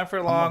 Hey, guys. plan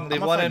for long. I'm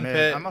Leave a one fight in mid.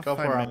 pit. I'm a Go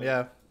fight for him. mid.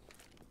 Yeah.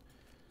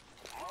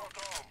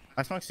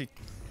 I smoke CT.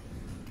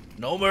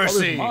 No Oh, there's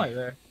mercy. Molly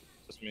there.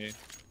 Just me.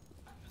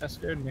 That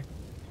scared me.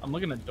 I'm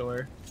looking at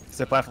door. Is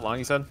it platform long,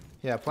 you said?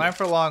 Yeah, plan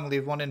for long.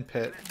 Leave one in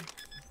pit.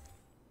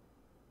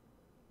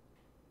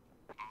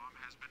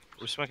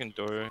 We're smoking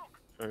door.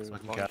 Or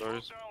Smoking long cat.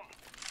 doors.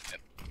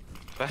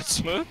 Bad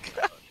smoke?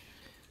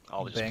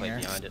 I'll just play Banger.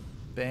 behind it.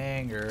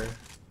 Banger.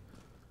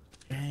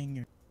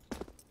 Banger. I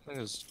think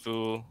it's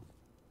fool.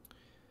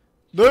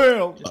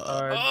 Damn.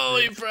 Hard. Oh,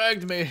 you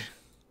fragged me.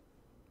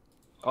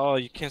 Oh,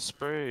 you can't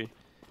spray.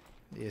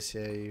 Yes,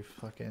 yeah, you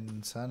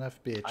fucking son of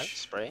a I can bitch.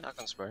 spray. I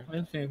can spray. I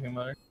didn't see anything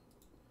about it.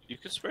 You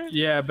can spray?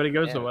 Yeah, but it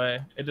goes Yeah.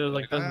 away. It just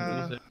like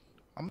doesn't use it.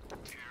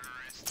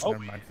 Oh.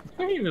 Never mind.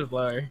 He was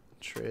blurry.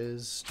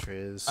 Triz,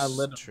 Triz, I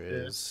lit him,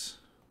 Triz.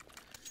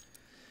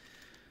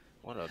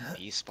 What a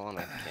B spawn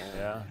I can.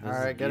 Yeah.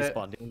 Alright, get it.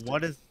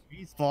 What is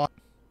respawn?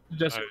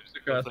 Just Alright,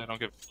 across. hopefully I don't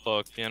get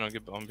fucked. Yeah, I don't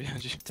get bombed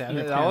behind you. Damn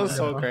You it, that was can't,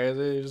 so no.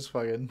 crazy. You just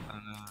fucking I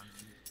know.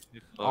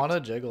 You on fucked.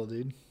 a jiggle,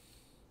 dude.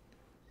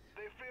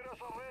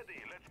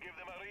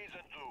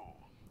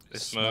 They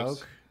smoked.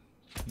 Smoke?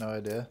 No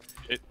idea.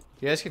 It-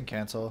 You guys can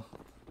cancel.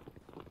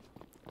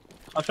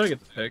 I'll try to get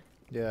the pick.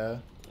 Yeah.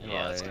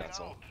 Yeah, it's Right.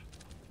 cancel.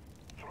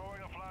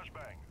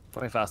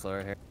 Playing fast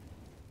lower here.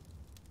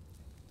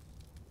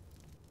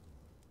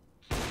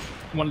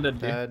 One dead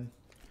D. Dead.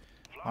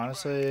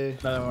 Honestly,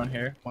 Another one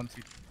here. One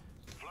CT.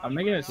 I'm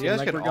making it you seem guys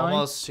like can we're going.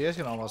 almost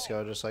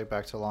go just like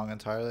back to long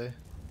entirely.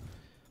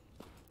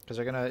 Because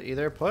they're gonna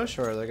either push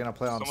or they're gonna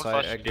play on Someone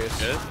site flashed at B Goose.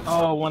 kid.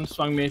 Oh, one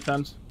swung me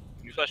tons.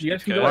 You flashed You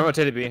guys B can kid. go One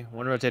rotated B.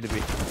 One rotated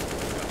B.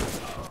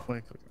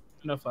 Wait,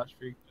 No flash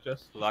for you.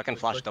 Just. Well, I can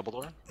flash double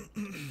door.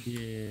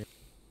 yeah.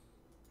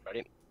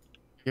 Ready?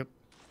 Yep.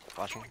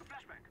 Flashing.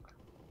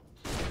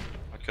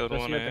 I killed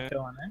Just one you got the A.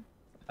 kill on there.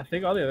 I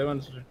think all the other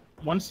ones are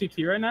one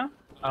CT right now.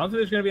 I don't think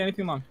there's gonna be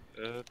anything long.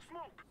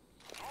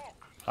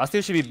 Last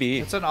two should be B.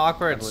 It's an I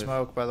awkward believe.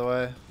 smoke, by the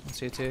way. On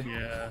CT.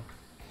 Yeah.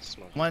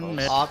 Smoke One close.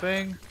 mid.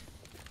 Hopping.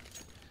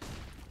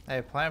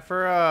 Hey, plan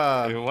for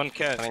Hey, one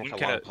cat. Planning One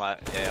for long cat.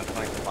 plat. Yeah, I'm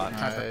planning for plat.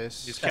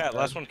 Nice. He's cat.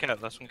 Last one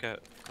cat. Last one cat.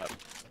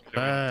 Uh,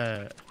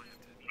 I'm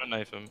gonna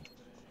knife him.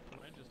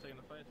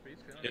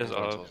 He Yeah, has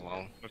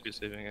long. might be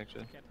saving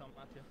actually. Can't tell him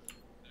not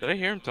to. Did I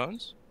hear him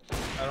tons?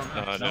 I don't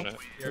know. No, I No? didn't.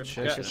 Good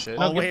shit, Yeah. good shit.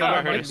 No, Oh, wait, get that.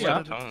 I heard him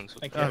Yeah. say tons.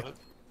 Thank What the you. fuck?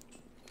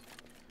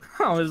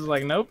 I was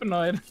like, nope,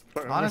 annoyed.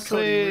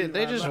 Honestly,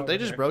 they just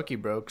here.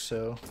 broke,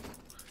 so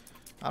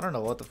I don't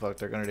know what the fuck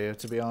they're gonna do,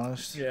 to be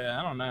honest. Yeah,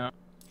 I don't know.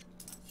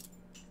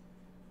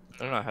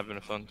 They're not having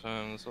a fun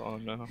time. That's all I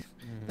know.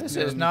 This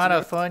Yeah, is me not too.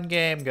 a fun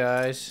game,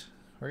 guys.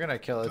 We're gonna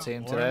kill a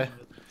team today.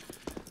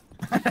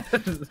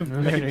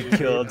 We're gonna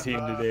kill a team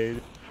today.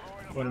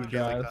 One of the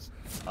guys.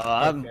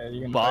 I'm Okay,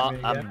 you gonna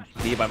bomb. fight me again?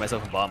 I'm B by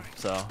myself and bomb.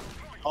 So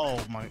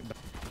oh my.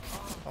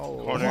 Oh,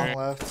 Corner. long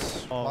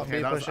left. Oh, Long okay,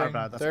 B that was our pushing.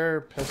 bad, that's-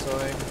 They're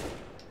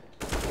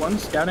pistoling. One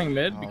scouting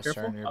mid, be Oh,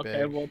 careful. Cern, you're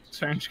Okay, big. well,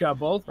 Cern's got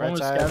both. Right One was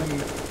side. scouting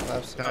mid.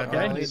 Left. Okay,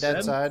 Only he's dead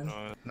dead. side.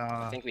 No,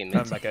 Nah. I think we I'm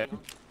missed. back at.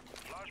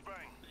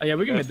 Oh, yeah,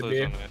 we can mid the Deathloop's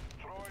B. on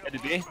it.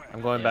 Headed B.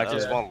 I'm going Yeah, back that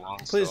was to. one long.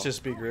 Please so.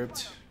 just be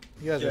grouped.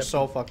 You guys Yeah. are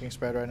so fucking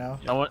spread right now.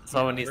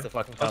 Someone needs to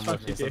fucking come That's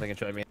with me so fine, they can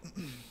show me.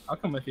 I'll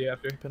come with you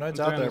after. Pinoy's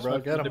I'm out trying there, to bro.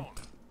 smoke Get the him.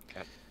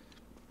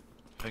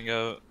 Then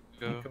go.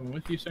 I'm coming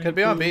with you, Cern. Could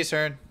be on B,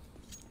 Cern.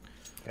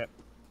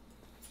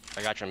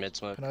 I got your mid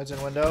smoke. Pinoy's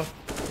in window.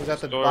 He's at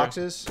the Door.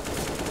 boxes.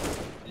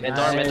 Mid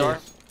door, mid door.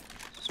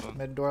 This one.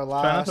 Mid door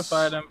Try not to last.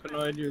 fight him,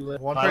 Pinoy, you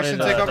lit. One Fire person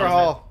the take over door.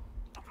 hall.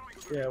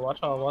 Yeah, watch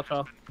all, watch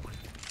all.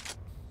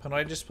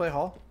 Pinoy just play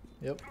hall.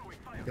 Yep.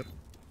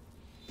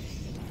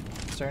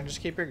 Cern, just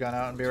keep your gun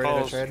out and be ready to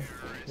Calls. trade.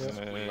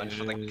 Yep. Went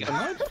for the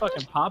gun. Pinoy's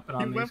fucking popping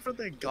He on went these. for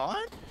the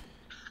gun?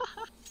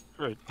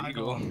 For a I deagle.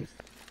 know.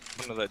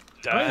 One of the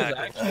Pinoy is dag.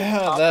 actually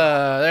popping.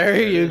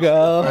 There you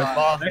go.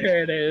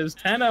 There it is.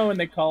 10-0 and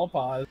they call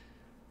pause.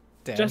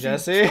 Damn, Jesse,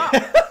 Jesse. stop.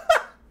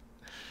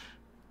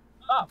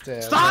 Stop.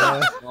 Damn,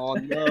 Stop! man. Oh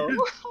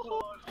no.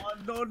 Oh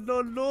no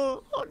no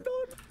no! Oh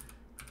no!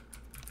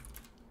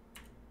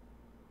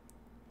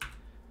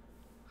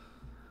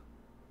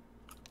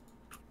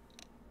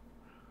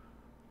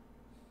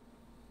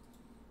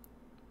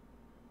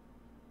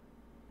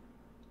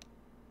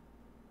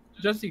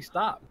 Jesse,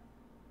 stop.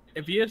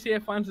 If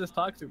EFCF finds this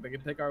toxic, they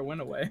can take our win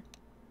away.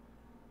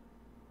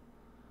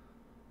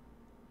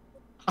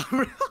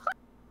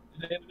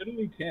 They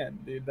literally can,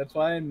 dude. That's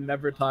why I'm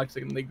never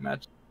toxic in league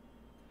match.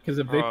 Because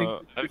if they think you're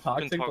I've been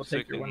toxic, they'll toxic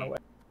take your win in- away.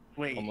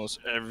 Wait. Almost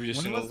every When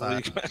single was that?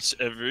 league match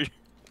ever.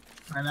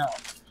 I know,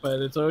 but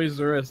it's always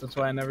the risk. That's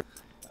why I never.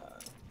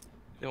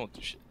 They won't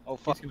do shit. Oh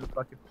Fuck.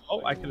 fuck.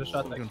 I could have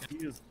shot that. I'm Kid.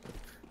 confused.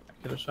 I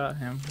could have shot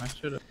him. I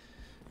should have.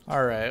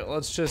 All right,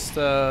 let's just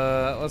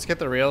let's get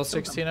the real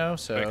 16-0. Wait,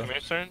 So come here,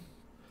 Cern.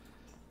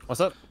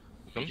 What's up?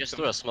 You just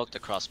threw a smoke to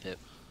cross pit.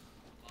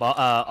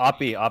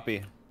 Oppie.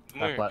 Come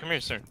here, Back flat. come here,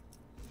 Cern.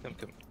 Come.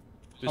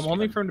 I'm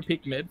only for him to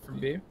peek mid from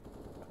B.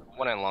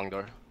 One in long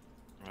door.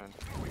 Right.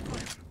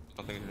 I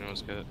don't think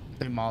anyone's good.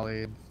 They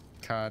mollied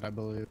Cad, I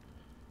believe.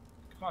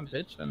 Come on,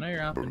 bitch. I know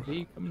you're out in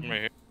B. Come Come on. right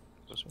here.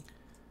 This one.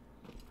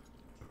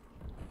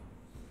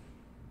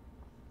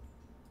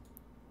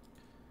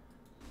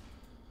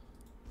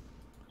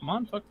 Come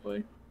on,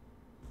 fuckboy.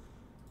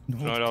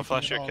 No, I'll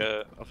flash your Oh.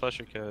 cat. I'll flash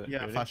your cat. Yeah,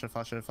 Ready? flash it,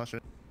 flash it, flash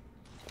it.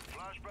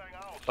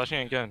 Flashing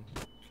again.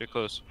 Get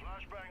close.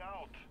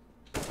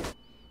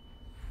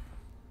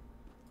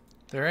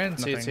 they're in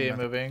Nothing, CT nothing.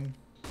 moving.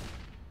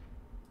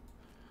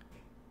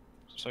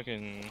 Just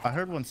fucking. I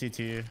heard one CT.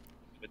 hit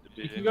the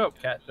You B. can go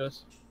up cat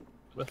just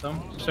with them.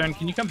 Cern,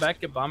 can you come back,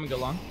 get bomb, and go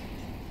long?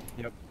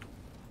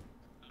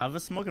 I have a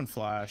smoke and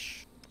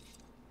flash.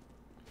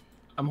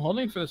 I'm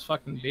holding for this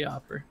fucking B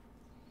opper.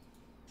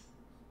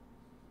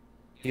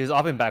 He was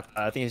opping back.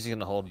 I think he's just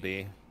gonna hold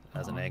B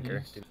as an Oh, anchor.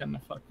 He's gonna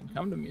fucking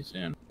come to me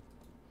soon.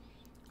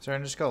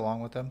 Cern, just go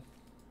along with them.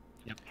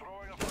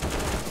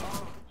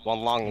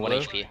 One long, one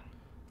Hello? HP.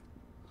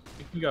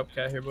 You can go up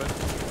cat here, boy.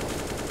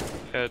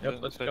 Cat, Yep,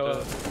 let's go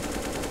up.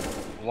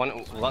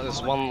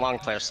 There's one long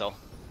player still.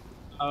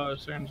 Oh,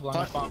 Cern's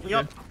long bomb.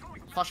 Yep.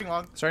 Flashing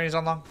long. Cerny's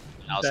on long.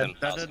 That was Dead. him.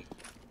 That was him.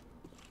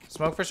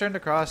 Smoke for Cern to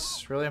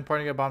cross. Really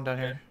important to get bomb down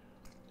here.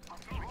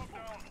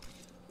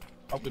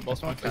 Oh, we both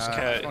smoke. He's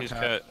cat. He's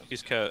cat.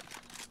 He's cat.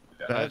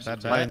 Bad.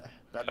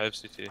 I have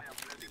CT.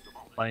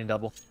 Finding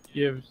double.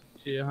 You have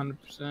 100%.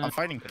 I'm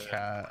fighting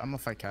cat. I'm gonna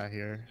fight cat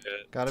here.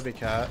 Gotta be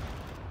cat.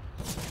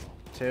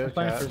 Two I'm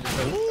playing cat.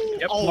 for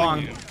Yep, Oh,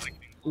 long.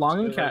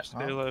 Long and cat.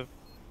 Stay alive.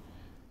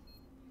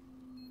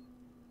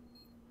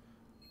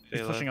 He's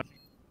Stay pushing alive.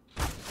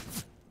 up.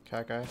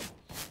 Cat guy.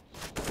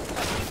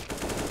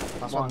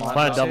 Last Long. one.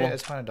 Find a double.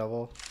 It's fine a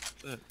double.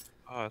 Oh,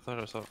 I thought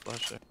I saw a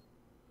flash there.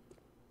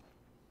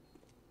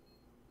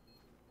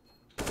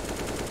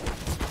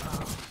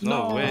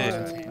 No way.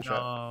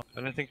 No. I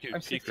didn't think you'd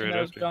I'm peek 16 right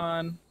I was after.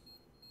 gone.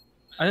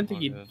 I didn't think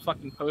Oh, he'd good.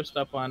 fucking post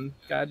up on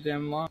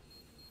goddamn long.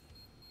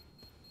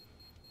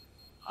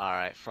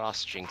 Alright,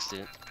 Frost jinxed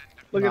it.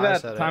 Look No, I at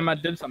that said time it. I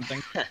did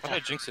something. I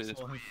jinxed it.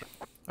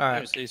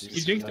 Alright. You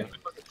jinxed it.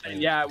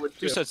 Yeah, I would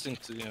too. Two sets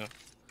into, you know.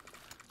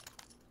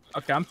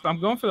 Okay, I'm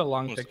going for the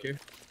long pick here.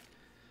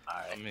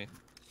 I Alright. mean,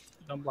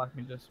 Don't block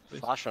me, just please.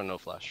 Flash or no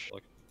flash?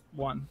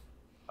 One.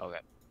 Okay.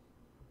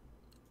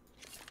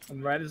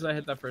 And right as I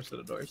hit that first set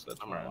of doors, that's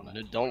I'm where I around.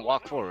 want. Don't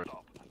walk forward.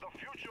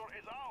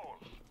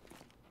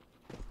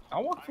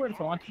 I'll walk forward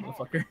if I want to,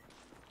 motherfucker.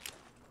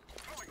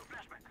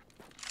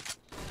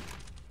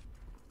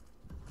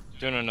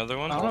 doing another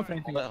one. I don't know if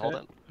anything. Hold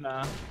it.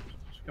 Nah.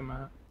 Just come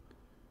out.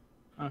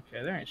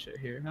 Okay, there ain't shit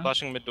here. Huh?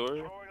 Flashing mid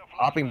door.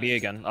 Opping B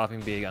again.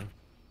 Opping B again.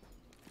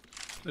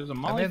 There's a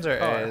My molly. mains are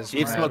car. A's.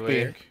 Deep mad smoke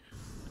B. weak.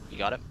 You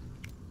got it?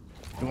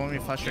 You want me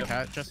to flash your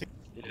cat, Jesse?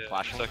 Yeah,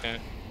 Flashing.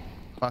 second.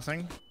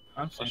 Flashing?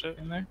 I'm Flash stuck it.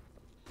 in there.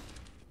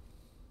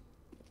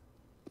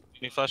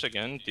 Can you flash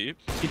again? Deep.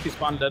 CT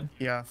spawn dead.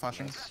 Yeah,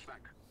 flashing.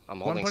 I'm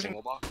One holding pushing.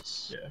 single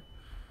box. Yeah.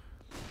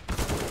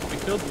 We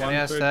killed one.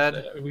 Yes, towards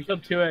dead. we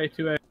killed 2A,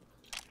 2A.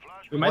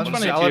 We might just One's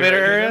want to elevator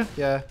area?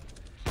 Yeah.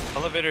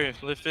 Elevator,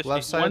 lift 50.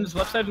 Left side. One's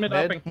left side mid,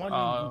 Mid. upping. One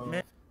Oh.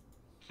 mid.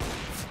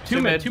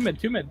 Two mid, two mid,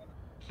 two mid.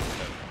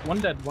 One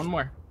dead, one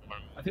more.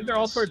 I think they're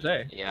all towards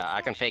A. Yeah,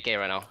 I can fake A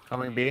right now.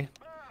 Coming B.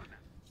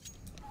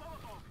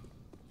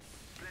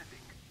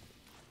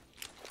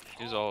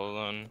 He's all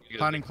alone. You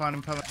guys- Planning.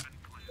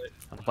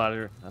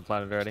 I'm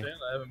planted already. Stay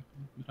alive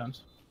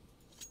sometimes.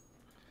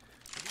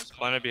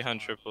 Planted behind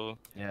triple.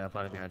 Yeah,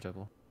 planted behind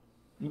triple.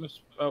 I'm gonna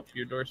oh,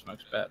 your door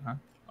smoke's bad, huh?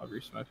 I'll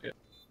re-smoke it.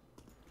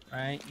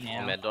 Right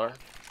now. Mid door.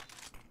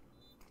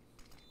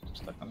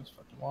 Stuck on this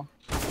fucking wall.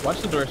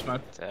 Watch the door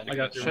smoke. Dead. I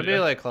got your Should be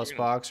window. like close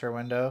box or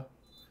window.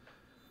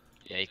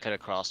 Yeah, he could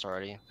have crossed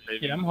already.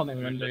 Yeah, I'm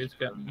holding window. He's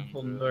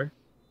holding door.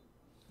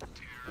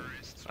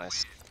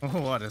 Nice.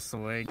 What a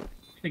swing.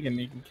 Thinking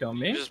you can kill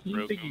me? You just You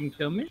broke think you him. can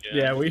kill me?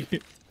 Yeah. Yeah, we. Is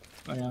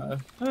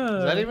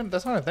that even?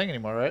 That's not a thing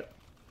anymore, right?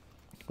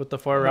 With the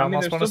 4-round they're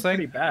lost bonus still thing.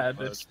 pretty bad.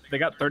 It's, they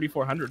got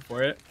 3,400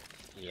 for it.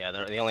 Yeah,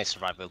 they only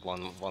survived with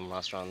one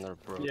last round. They're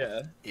broke. Yeah.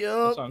 That's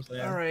Yup. what I'm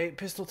saying. All right,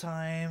 pistol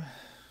time.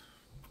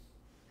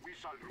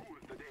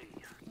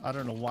 I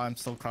don't know why I'm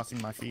still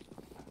crossing my feet.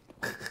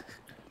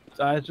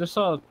 I just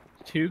saw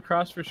 2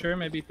 cross for sure,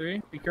 maybe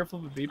 3. Be careful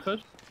of a B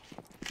push.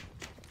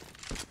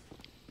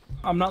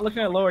 I'm not looking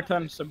at lower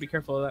tons, so be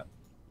careful of that.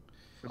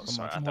 Oh,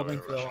 sorry, I I'm thought we holding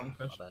were for the rushing. long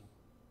push. My bad.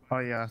 Oh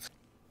yeah.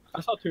 I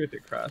saw 2 or 3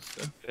 cross.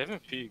 So. They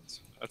haven't peaked.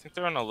 I think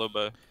they're on a low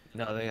buy.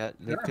 No, they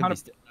They're could be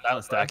 100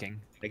 silent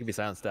stacking. They could be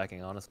silent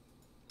stacking, honestly.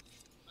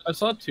 I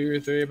saw 2 or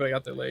 3, but I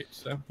got there late.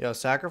 So Yo,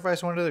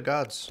 sacrifice one to the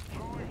gods.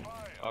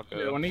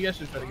 Okay. yeah, when you guys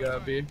should try to go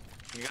out B.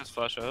 You guys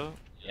flash out?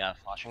 Yeah,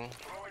 flashing.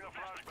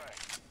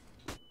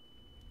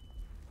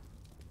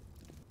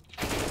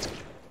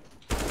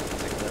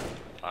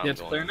 I'm Yeah,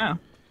 it's going. clear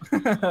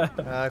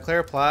now.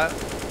 Clear plat.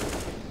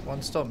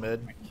 One's still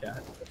mid. Yeah,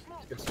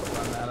 let's get stuff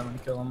on Adam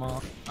and kill them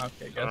all.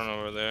 Okay, I don't guys. know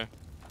where they're.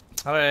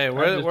 All right,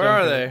 just where are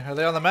don't they? Are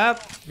they on the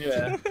map?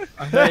 Yeah.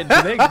 Okay,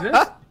 do they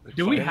exist?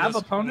 Do we have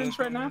opponents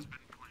right now?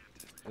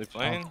 Are they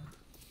playing?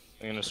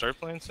 Are you gonna start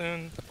playing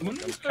soon? When do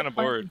we I'm start kind of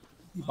playing bored.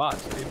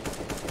 Bots, dude.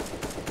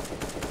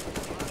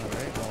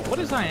 Alright, well, What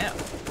is I am?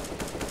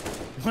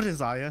 What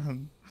is I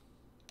am?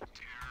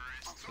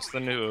 It's the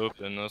new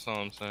open, that's all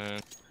I'm saying.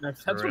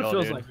 That's what real, it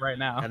feels dude. like right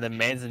now. And then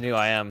main's the new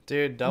IM.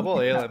 Dude,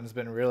 double Alim's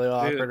been really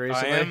awkward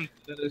recently. IM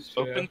That is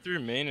true. open through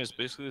main is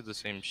basically the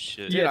same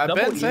shit. Dude, I've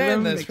double been saying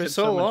elim this makes for it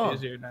so much long.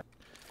 easier now.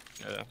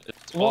 Yeah,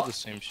 it's Well, all the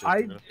same shit.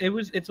 bro.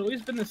 It's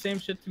always been the same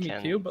shit to me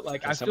Can- too, but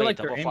like Can I feel somebody like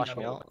they're double aiming flash at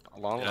me a out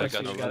along Yeah, I with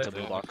got the you, into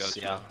blue I box? got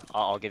you. Yeah,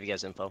 I'll give you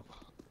guys info.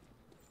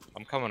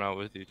 I'm coming out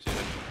with you too.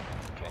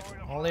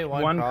 Only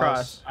one, one cross.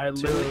 cross. I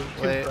literally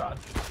two late. cross.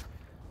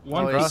 Oh,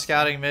 One he's cross.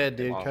 scouting mid,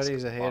 dude. Long's-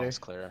 Cody's a hater. long's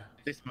clear.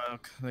 They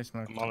smoke. They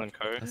smoke. I'm all in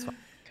car. That's fine.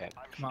 Okay,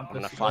 Come on, I'm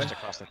gonna pussy flash boy.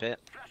 across the pit.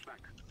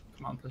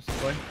 Come on, pussy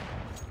boy.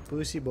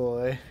 Boosie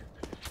boy.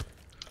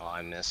 Oh,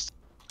 I missed.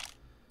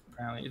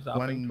 Apparently he's One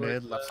opting mid,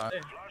 towards, left side.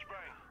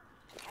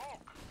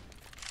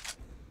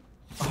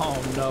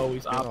 Oh no,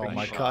 he's Oh opting.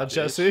 my shot, god, bitch.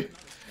 Jesse.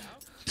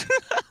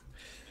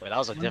 Wait, that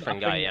was a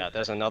different guy. Yeah,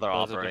 there's another That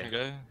was a operator.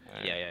 different guy?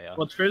 Alright. Yeah.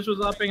 Well, Triz was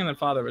upping and then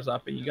Father was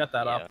upping. You got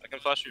that Yeah. up. I can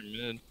flash your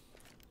mid.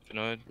 If you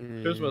know it.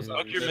 Triz was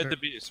up. Smoke your mid to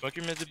B. Smoke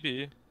your mid to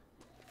B.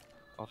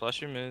 I'll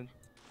flash your mid.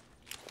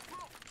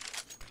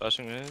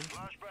 Flashing mid.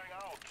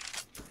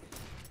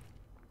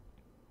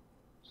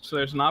 So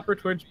there's an opper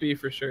towards B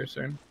for sure,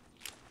 sir.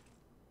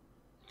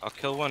 I'll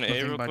kill one A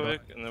Nothing real by door.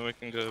 quick, and then we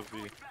can go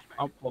B.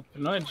 Oh, well,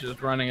 Pinoy's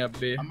just running up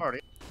B. I'm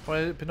already.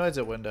 Well, Pinoy's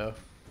at window.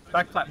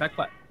 Back plat, back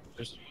plat.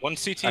 There's one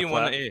CT, Back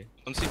one flat. A.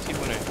 One CT,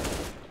 one A.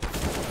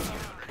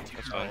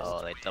 That's fine.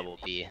 Oh, they double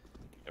B. Yeah,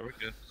 we're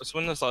good. Let's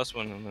win this last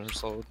one, and then we're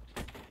solid.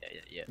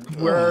 Yeah.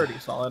 We're already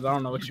solid. I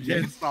don't know what you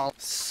mean. Go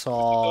up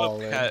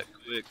Solid. cat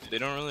quick. They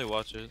don't really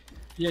watch it.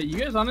 Yeah, you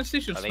guys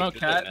honestly should Are they smoke good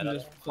cat meta? and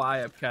just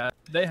fly up cat.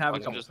 They have a I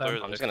can couple just throw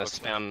times. it. I'm just gonna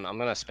spam. I'm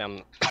gonna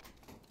spam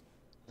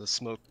the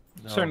smoke.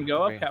 Certain,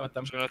 go agree. up cat with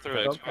them. I'm gonna throw Go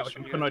X up cat with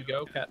them. here. Pinoy,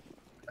 go cat.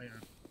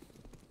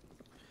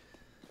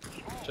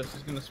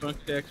 Jesse's gonna smoke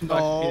the Xbox.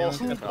 No.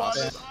 PM, What?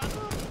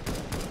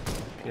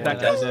 Yeah, That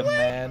guy's in.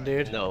 man,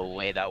 dude. No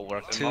way, that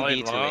worked. They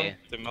melee 2B to long. A.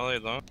 They melee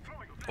long.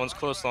 One's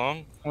close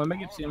long. Well,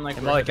 make it seem like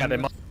They we're molly cat,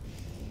 hitting they this.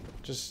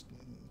 Just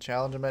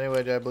challenge him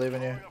anyway, dude. I believe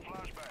in you.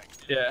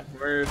 Yeah,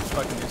 we're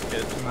fucking these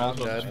kids. We might as well I'm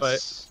just dead.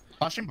 fight.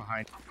 Flashing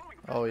behind.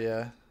 Oh,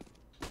 yeah.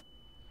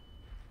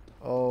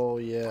 Oh,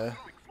 yeah.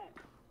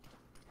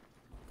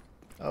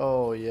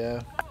 Oh,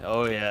 yeah.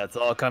 Oh yeah, it's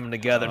all coming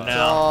together It's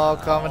now. all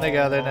coming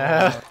together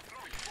now.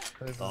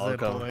 This is All it,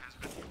 coming.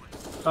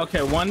 boy.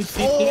 Okay, one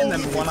CT and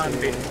then one on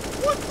B.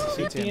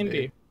 CT and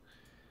B.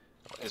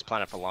 Is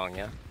planted for long,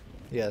 yeah?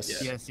 Yes.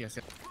 Yes, yes, yes.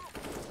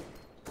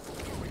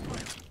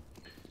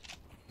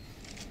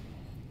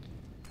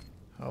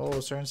 Oh,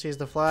 Cern sees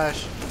the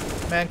flash.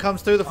 Man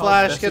comes through the Oh,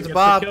 flash, Jesse gets the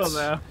kill bopped.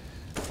 now.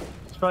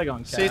 It's probably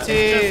going cat. CT.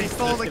 Jesse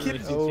stole the Jesse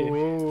kid. CT.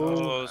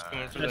 Oh, it's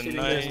coming for Jesse the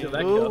didn't get to steal night.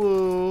 that kill.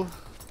 ooh.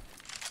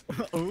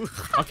 Ooh.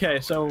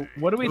 Okay, so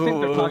what do we think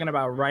they're Ooh. talking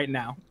about right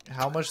now?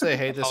 How much they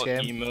hate this How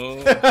game.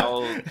 emo.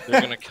 How they're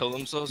gonna kill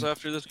themselves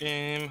after this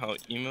game. How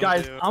emo.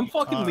 Guys, they are. I'm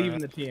fucking Alright. leaving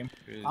the team.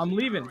 Crazy. I'm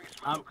leaving.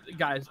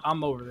 Guys,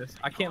 I'm over this.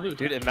 I can't lose.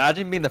 Dude,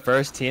 imagine being the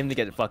first team to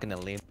get fucking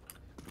eliminated.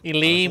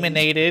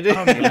 Eliminated.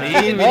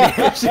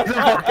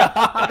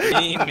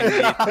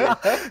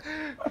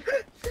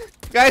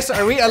 Guys,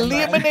 are we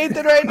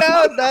eliminated right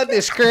now? That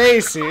is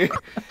crazy.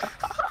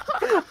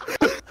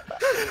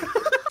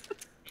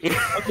 Okay.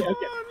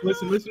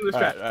 Listen to this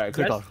track. Alright,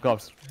 quick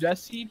off.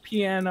 Jesse,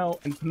 Piano,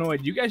 and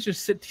Panoid, you guys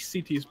just sit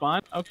CT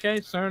spawn. Okay,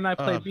 Cern and I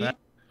play B. bet.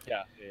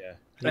 Yeah.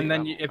 And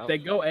then if they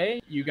go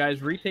A, you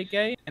guys retake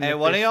A. And Hey, if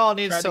one they of y'all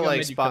needs try to go like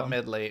mid, you spot kill 'em.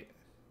 mid late.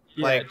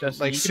 Yeah, Like Jesse,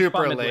 like you can spot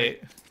super mid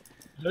late.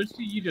 Those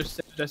two you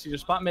just Jesse,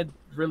 just spot mid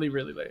really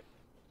late.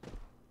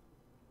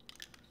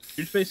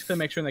 You just basically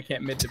make sure they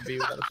can't mid to B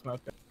without a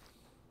smoke.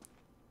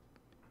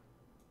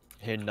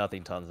 Hear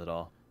nothing tons at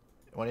all.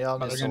 One of y'all Oh,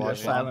 needs they're to gonna watch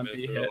just that. silent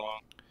B hit.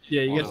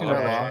 Yeah, you guys can Oh, go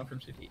okay. long from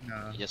CT.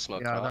 No. You just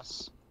smoke Yeah,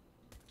 cross.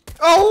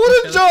 Oh, what a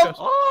Okay, let's jump!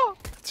 go. Oh!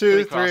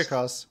 Three Three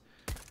across.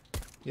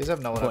 You guys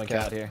have no one up Point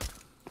cat cat. here.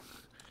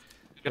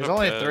 There's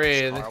only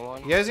three. Star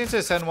one. You guys need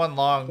to send one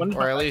long, One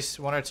or at long. least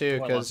one or two,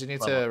 One because long, you need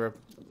one to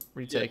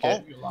retake Yeah,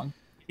 it. go long.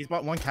 He's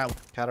bought one cat.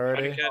 Cat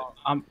already.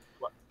 I'm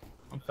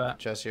fat.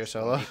 Jesse, you're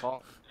solo.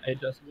 Default. Hey,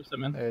 Jesse, what's up,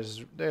 man?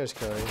 There's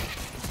Cody.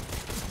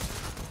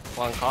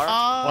 One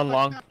car.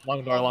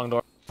 One long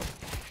door.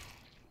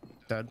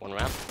 Dead. One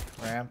ramp.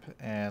 Ramp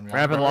and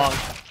Ramping long.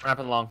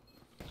 Ramping long.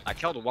 I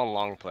killed one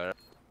long player.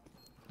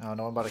 Oh,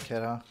 no one about a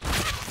kid, huh?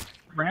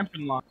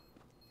 Ramping long.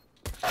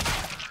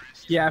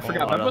 Yeah, I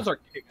forgot. Oh, That no. was our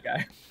kick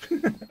guy.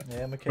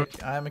 Yeah,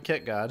 I'm a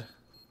kit god.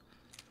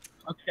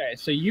 Okay,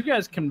 so you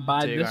guys can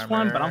buy Dig this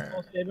one, but I'm armor.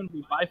 full saving.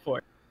 We buy for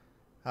it.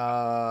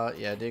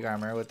 Yeah, dig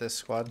armor with this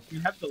squad. You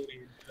have the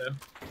lead, so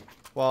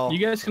Well, you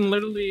guys can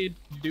literally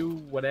do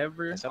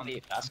whatever. Is somebody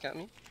fast at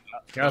me?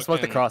 Yeah, I'll smoke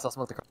the Okay. cross. I'll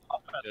smoke the cross.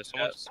 Yeah,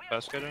 someone's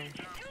fast getting.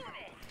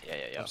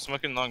 Yeah. I'm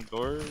smoking long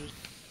doors.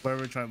 Where are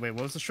we trying? Wait,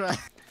 what was the strat?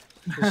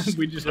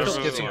 We just Just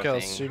killed get some it.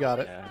 kills. You got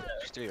it. Yeah,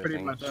 just do your Pretty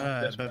thing. much.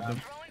 Uh, This the-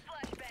 round.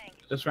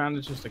 This round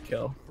is just a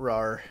kill.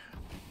 Rar.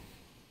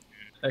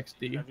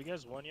 XD. Have you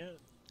guys won yet?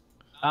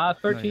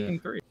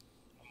 13-3.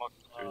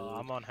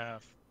 I'm on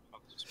half.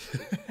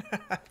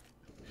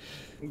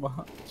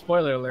 Well,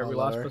 spoiler alert, we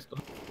lost Lower. pistol.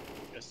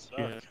 Yes,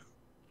 Yeah.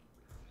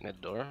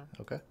 Mid door.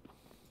 Okay.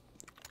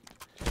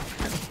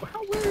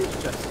 Wow, where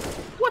is Jesse?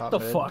 What Top the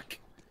mid. fuck?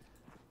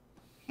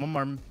 One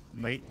more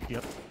mate.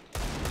 Yep.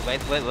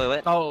 Wait.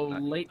 Oh,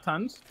 late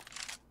tons?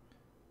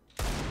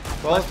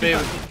 Well, baby.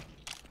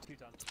 Two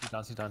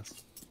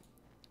tons.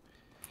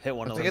 Hit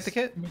one of Let's those.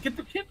 get the kit. Get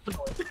the kid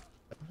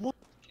for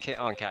Kit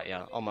on cat,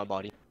 yeah. On my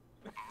body.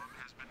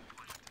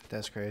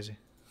 That's crazy.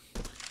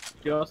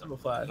 You also have a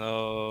flash.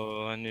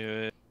 No, I knew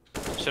it.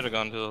 Should have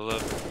gone to the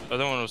left.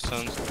 Other one was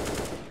Suns.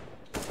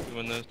 You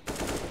win this.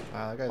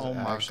 Wow, that guy's Oh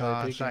my actually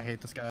gosh, peeking. I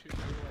hate this guy.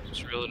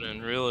 Just reel it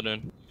in. Reel it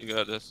in. You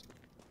got this.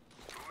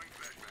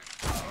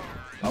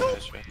 Oh,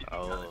 nice try.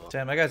 Oh.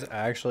 Damn, that guy's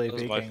actually That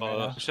was peeking. my Right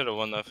fault. I should have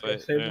won that Okay,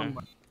 fight. save Yeah. one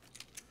more.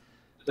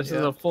 This is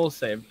Yeah. a full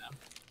save now.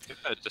 Look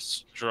at that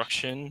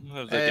destruction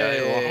of the guy.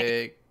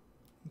 Hey,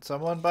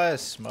 Someone buy a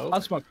smoke.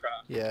 I'll smoke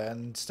cross. Yeah,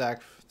 and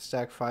stack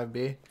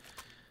 5B.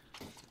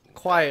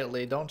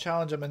 Quietly, don't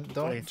challenge them and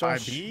don't Wait, don't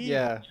 5B?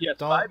 yeah, Yes,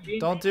 don't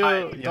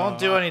 5B? don't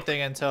do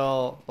anything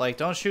until like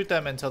don't shoot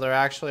them until they're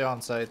actually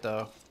on site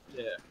though.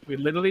 Yeah, we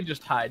literally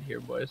just hide here,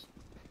 boys.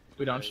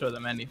 We don't show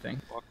them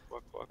anything. Walk,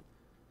 walk, walk.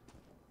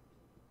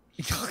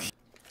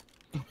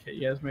 Okay,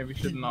 you guys maybe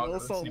shouldn't all go You're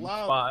to so the same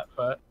loud. spot,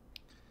 but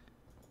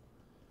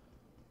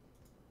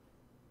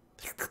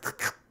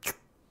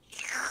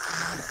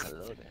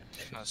Hello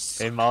there.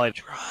 Hey, Molly.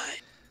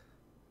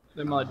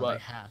 they might I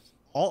what? have.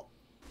 Oh.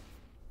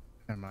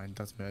 Never mind.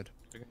 That's mid.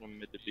 They're gonna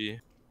mid to B.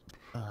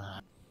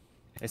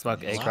 They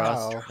smoke A Wow.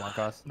 cross. One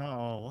cross.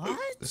 No. What?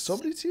 There's so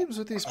many teams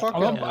with these Hold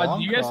fucking on, long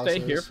do you guys stay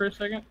here crosses. for a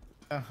second?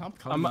 I'm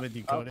coming with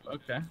you, Oh, Cody.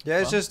 okay. Yeah,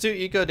 it's Well, just do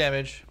eco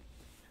damage.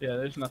 yeah,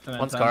 there's nothing.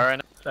 One's in car town. right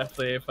now.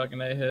 Especially a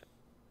fucking A hit.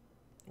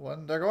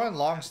 One, they're going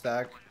long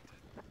stack.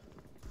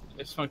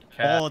 They smoked a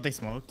cat. Oh, they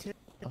smoked it?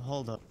 Oh,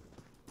 hold up.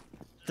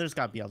 There's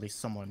gotta be at least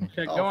someone.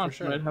 Okay, Oh, go on, for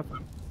sure. Fanaid, have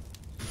fun.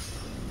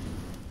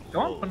 Go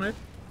on, Fanaid.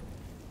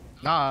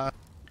 Nah.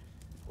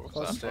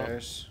 Close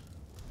stairs.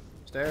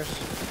 Stairs.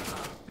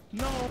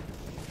 No.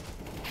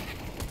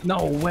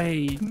 No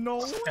way. No.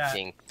 Cat.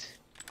 Dinked.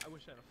 I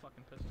wish I had a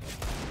fucking pistol.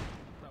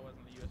 That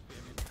wasn't the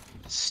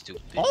USB.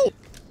 Stupid. Oh.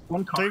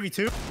 One car.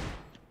 3v2.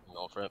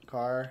 No for it.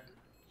 Car.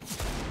 I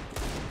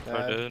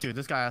Dead. did. Dude,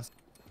 this guy has.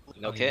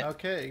 No kit.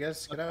 Okay, you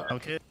guys get out.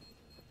 Okay.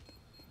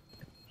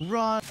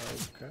 Run.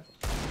 Okay.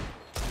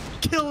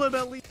 Kill him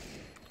at least.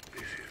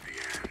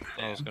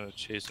 I was gonna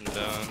chase him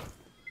down.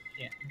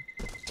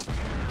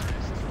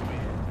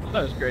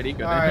 That was great eco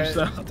damage,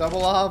 Alright, so.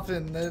 double off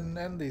and then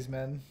end these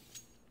men.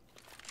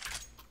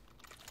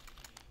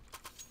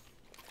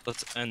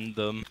 Let's end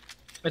them.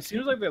 It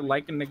seems like they're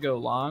liking to go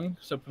long,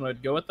 so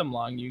Fanaid, go with them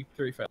long, you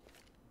 3 fail.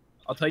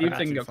 I'll tell you if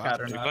they can go cat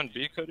or You not. going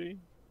B, Cody?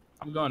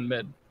 I'm going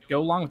mid.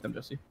 Go long with them,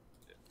 Jesse.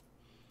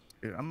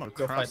 Dude, I'm gonna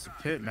Go cross fight.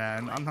 the pit,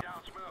 man. I'm not.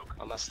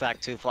 I'm gonna stack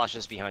 2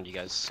 flashes behind you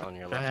guys on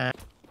your left.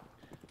 Uh,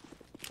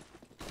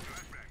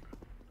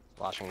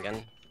 Flashing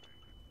again.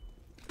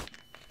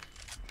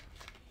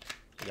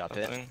 You got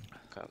pit. Nothing.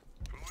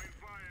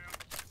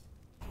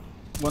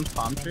 One's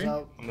palm tree.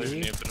 Out I'm leaving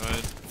B. you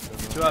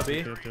Benoit. 2 out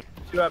B.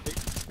 2 up B.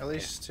 At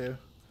least 2.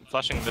 I'm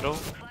flashing middle.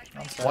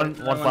 On site. One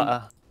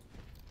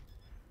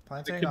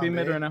Planting It could be on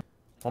mid B. right now.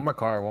 One more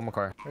car. One more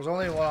car. There's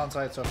only one on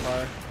site so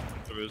far.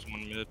 There is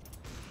one mid.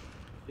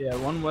 Yeah,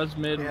 one was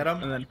mid, You hit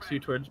 'em? and then 2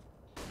 towards.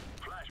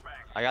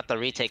 I got the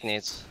retake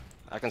nades.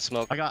 I can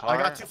smoke. I got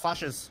car. 2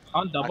 flashes.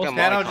 On double. got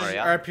Nano, Molly just, car,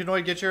 yeah. or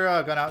Pinoy, get your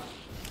gun out.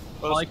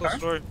 Molly Close car?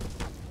 door.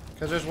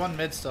 Cause there's one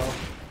mid still.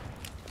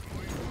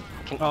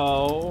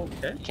 Oh,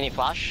 okay. Can you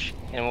flash?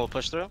 And we'll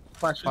push through?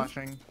 Flashing.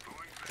 Flashing.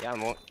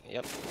 Yeah,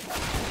 yep.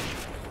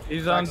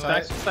 He's on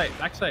Backside.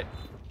 back site.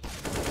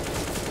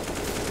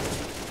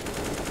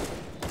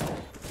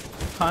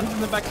 Hans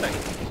in the back site.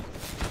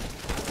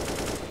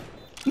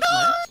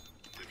 No!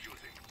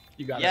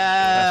 You got it.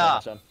 Yeah!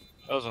 Nice one.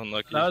 That was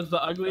unlucky. That was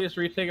the ugliest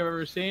retake I've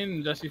ever seen,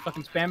 and Jesse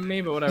fucking spammed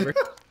me, but whatever.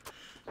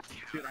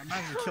 Dude, I might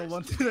have to kill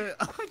one today.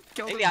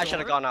 Maybe I should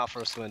have gone out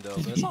first window.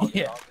 But it's all good.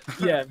 Yeah.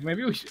 Yeah,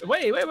 maybe we should.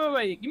 Wait. Give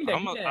me that.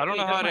 I'm give me that. I don't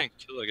know Hey, how I that's didn't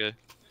kill a guy. mine.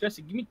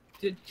 Jesse, give me.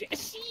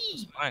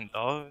 Jesse! Mine,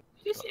 dog.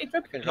 Jesse, I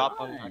can drop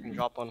one. I can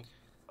drop one.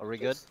 Are we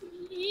good?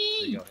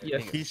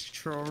 Yes. He's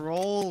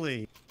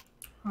trolling.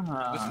 This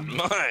Ah. is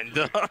mine,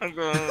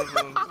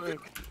 dog.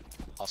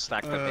 I'll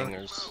stack the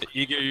bangers.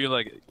 Eager, you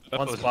like.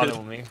 One oh, spotted shit.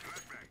 with me.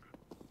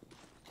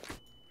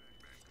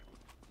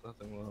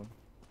 Nothing well.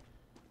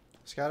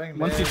 Scouting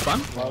Once mid. he's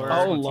fun? Lower.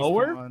 Oh, Once he's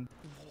lower? gone.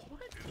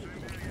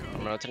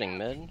 I'm rotating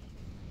mid.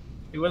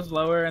 He was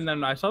lower, and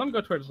then I saw them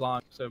go towards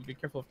long, so be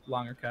careful of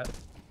long or cat.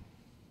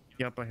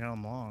 Yep, I hear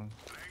him long.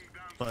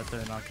 But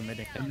they're not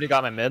committing. Somebody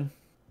got my mid.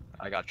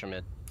 I got your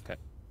mid. Got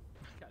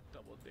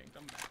double dinked,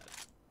 I'm mad.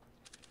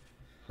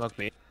 Smoke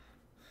me.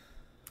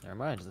 Never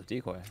mind, just a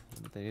decoy.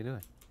 What are you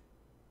doing?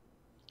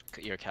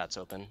 Your cat's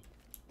open.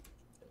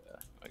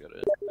 I got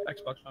it.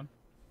 Xbox One.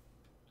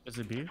 Is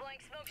it B?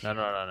 No.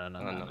 No,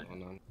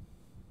 no.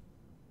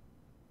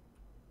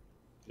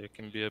 It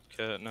can be up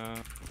cat now.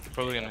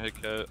 Probably gonna hit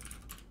cat.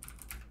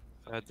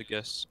 If I had to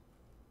guess.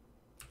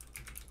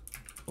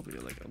 Probably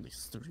like at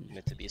least 3.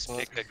 Mid to B smoke.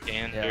 Take a Yeah.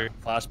 gander.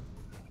 Flash.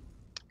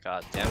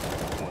 God damn.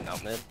 One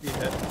out mid. He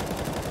hit.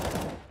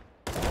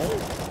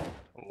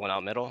 One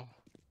out middle.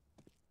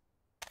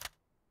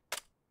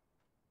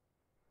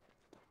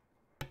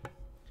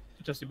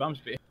 Jesse bombs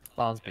B.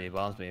 Bombs me.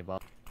 Bombs me.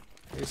 Bombs.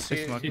 You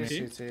see, smoking.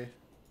 you CT.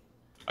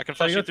 I can So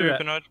flash you you go through through, that.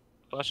 Benoit.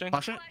 Flashing.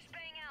 Flash it?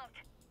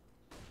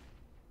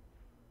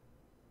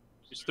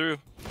 He's through.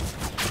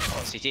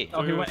 Oh, CT.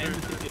 Oh, he went into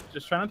CT.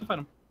 Just try not to fight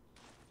him.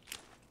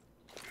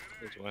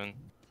 Let's win.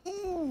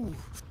 Ooh.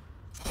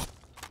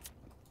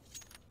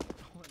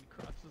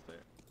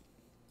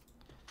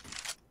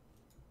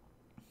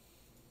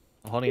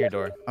 I'm holding your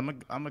door. I'm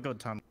gonna go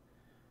tunnel.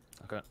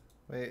 Okay.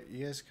 Wait,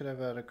 you guys could have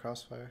had a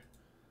crossfire.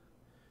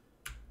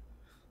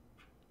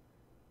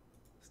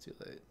 It's too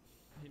late.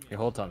 You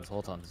hold tons.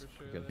 Hold tons.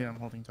 You're good. Yeah, I'm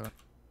holding tunnel.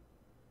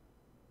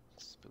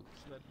 Spooky.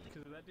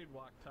 Because that dude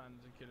walked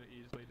tons and could have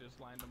easily just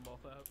lined them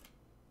both up.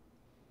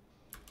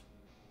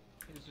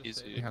 He's just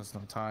Easy. safe. He has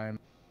no time.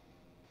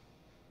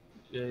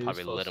 Yeah, he's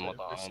Probably still lit him safe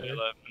up for on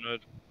sure.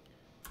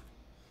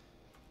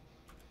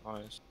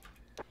 Nice.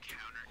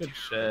 Good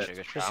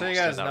shit. Just so you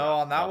guys know,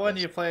 on that one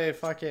you play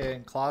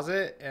fucking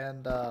closet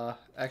and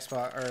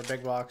Xbox or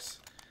big box.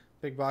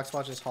 Big box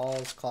watches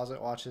halls,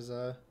 closet watches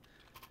the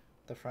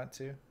front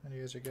too, and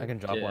you guys are good. I can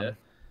drop Yeah. one.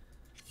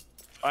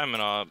 I'm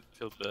an op.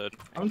 Feel bad.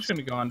 I'm just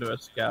gonna go onto a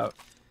scout.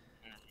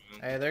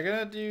 Hey, they're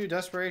gonna do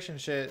desperation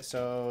shit,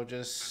 so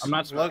just I'm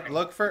not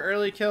look for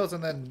early kills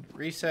and then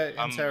reset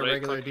I'm into right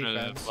regular clicking in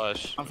defense.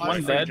 flash. I'm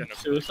One fine. dead,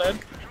 suicide.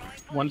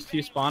 One's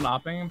T-spawn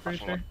opping, I'm pretty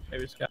sure.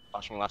 Maybe scout.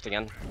 Flashing left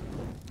again.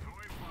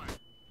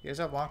 You guys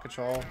have bomb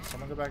control.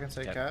 Someone go back and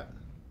say Yeah. cat.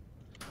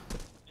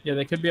 Yeah,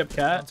 they could be up On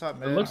cat. top It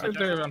mid. looks like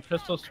they're on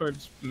pistols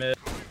towards mid.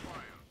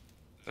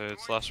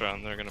 It's last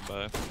round. They're gonna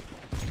buy.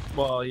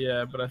 Well,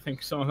 yeah, but I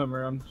think some of them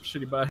are on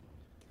shitty buy.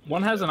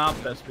 One has an op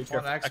vest, be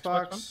One careful.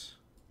 Xbox. One?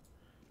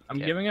 I'm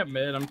Yeah. giving it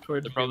mid, I'm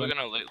towards They're probably B.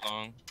 gonna late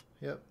long.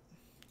 Yep.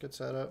 Good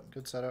setup.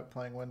 Good setup.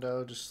 Playing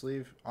window. Just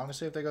leave.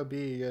 Honestly, if they go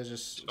B, you guys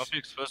just. Don't be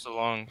exposed to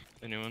long.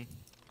 Anyone?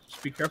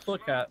 Just be careful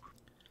of cat.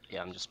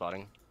 Yeah, I'm just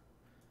spotting.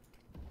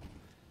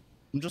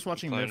 I'm just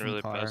watching Playing mid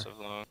really from car. passive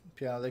long.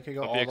 Yeah, they could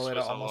go Don't be all the way to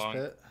exposed to almost long.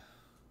 pit.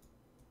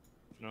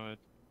 No,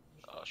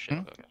 Oh shit. Hmm?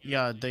 Okay.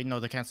 Yeah, they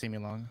can't see me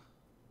long.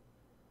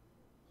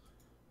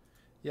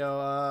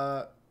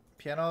 Yo,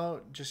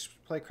 piano.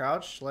 Just play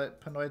crouch.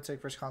 Let Panoid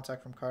take first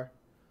contact from car.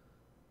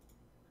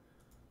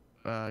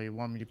 You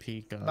want me to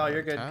peek? No,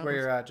 you're good tab? where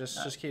you're at.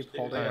 Just keep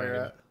holding where you're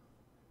at.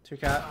 2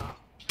 cat.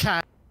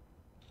 Cat.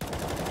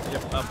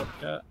 Yep,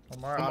 up cat. One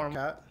more One op more.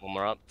 cat. One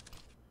more up.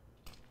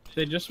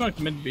 They just smoked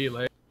mid B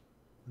late.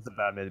 It's a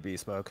bad mid B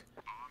smoke.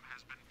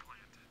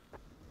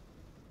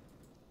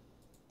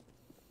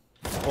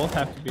 Both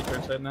have to be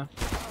towards side now.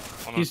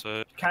 almost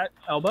dead. Cat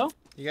elbow?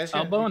 You guys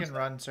can, Elbow you and- can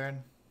run, CERN.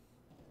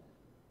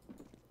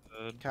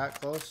 Dead. Cat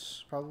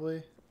close,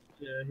 probably.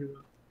 Yeah, he was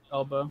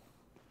elbow.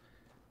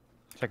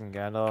 Checking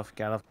Gandalf.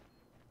 Gandalf.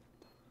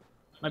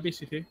 Might be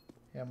CT.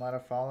 Yeah, might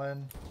have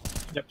fallen.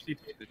 Yep, CT.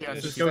 Yeah,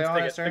 Just Stay go on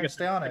take it, it, CERN. take it,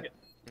 Stay on take it.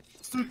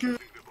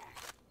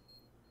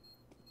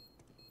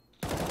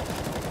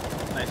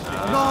 Nice. What the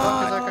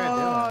fuck is that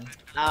guy doing?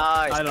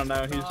 Nice. I don't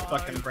know, he's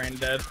fucking brain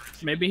dead.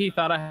 Maybe he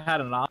thought I had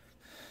an op,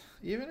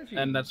 Even if you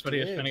and that's what he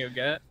was did, trying to go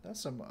get.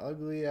 That's some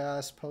ugly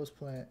ass post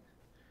plant.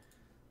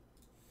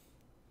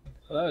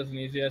 Well, that was an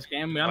easy ass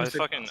game. We I honestly,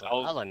 fucking. That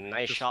was a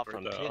nice Just shot for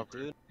from the Pit, upper.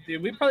 dude.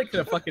 dude, we probably could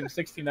have fucking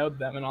 16-0'd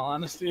them in all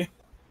honesty.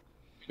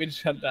 We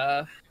just had,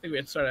 I think we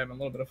had started having a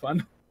little bit of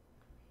fun,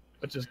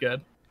 which is good.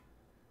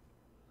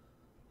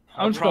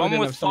 I'm just problem probably didn't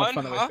with have so much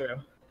fun, fun that huh? we threw.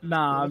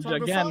 Nah, What's wrong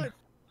with again,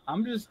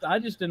 fun? I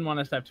just didn't want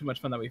us to have too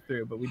much fun that we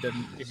threw, but we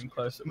didn't even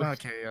close. It was-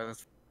 Okay, yeah,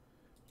 that's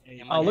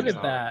Oh, look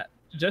at that.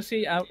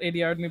 Jesse out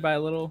ADR'd me by a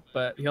little,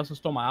 but he also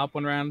stole my op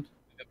one round.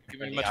 Give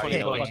me Yeah, my I 20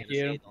 know bucks. bucks. what Fuck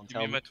you. Don't Give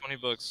tell me me. my 20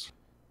 bucks.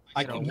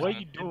 I So can. what are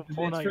you doing It's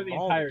Fortnite for the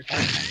Mall? entire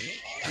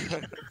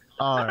time.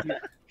 alright.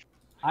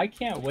 I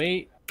can't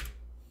wait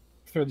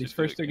for these Just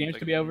do first it, 3 games like-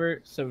 to be over,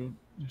 so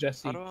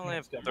Jesse. How do I only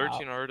have can stem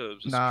 13 out. R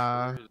dubs?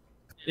 Nah.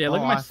 Yeah,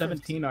 look Oh, at my I thought-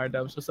 17 R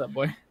dubs. What's up,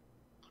 boy?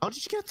 How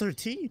did you get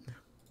 13?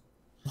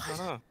 I don't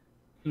know.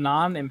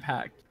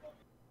 Non-impact,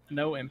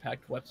 no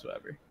impact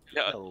whatsoever.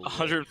 Yeah, Oh.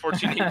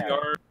 114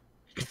 ADR.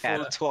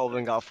 Had 12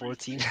 and got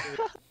 14.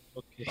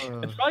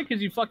 It's probably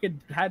because you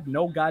fucking had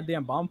no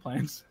goddamn bomb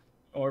plans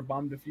or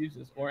bomb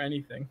diffuses or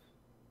anything.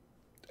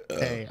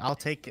 Hey, I'll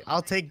take it.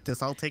 I'll take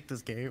this. I'll take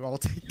this game. I'll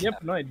take it.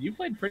 Yep, no, you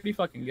played pretty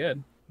fucking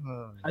good.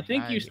 Oh, I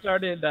think you nice.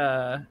 started.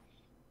 I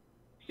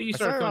think you I started started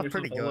feeling off yourself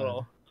pretty a good.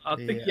 little. I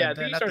think Yeah, yeah, I and think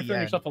then you at started the feeling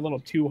end- yourself a little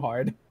too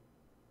hard.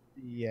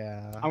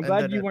 Yeah. I'm and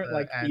glad then you at weren't the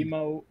like end-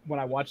 emo when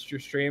I watched your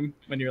stream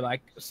when you're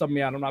like, sub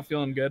me out, I'm not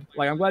feeling good.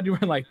 Like I'm glad you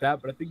weren't like that,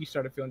 but I think you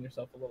started feeling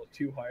yourself a little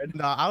too hard.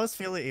 No, I was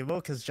feeling emo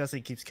because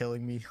Jesse keeps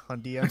killing me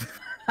on DM.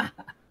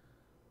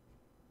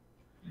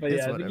 But It's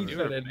yeah, I think whatever. you You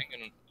were started.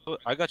 banging. Oh,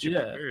 I got you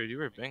Yeah. prepared. You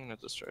were banging at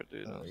the start,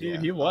 dude. Oh, Dude, yeah.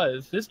 he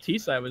was. His T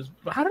side was.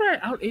 How did I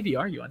out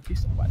ADR you on T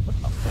side? What the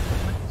fuck?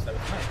 My T side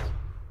was nice.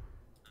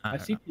 My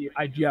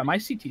CT, yeah, my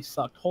CT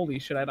sucked. Holy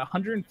shit! I had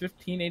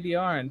 115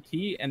 ADR on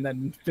T and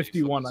then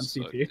 51 on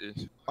Suck, CT.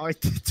 dude. I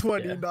did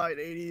 29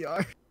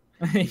 ADR.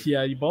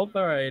 Yeah, you both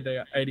our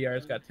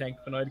ADRs got tanked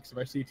annoyed because of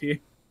our CT.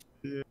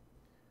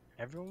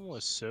 Everyone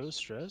was so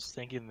stressed,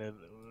 thinking that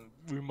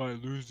we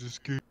might lose this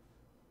game.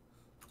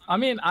 I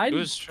mean, Who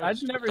was I'd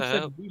stressed? never What the said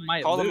hell? we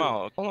might Call lose. him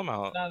out. Call him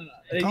out. No.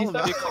 Call He's him talking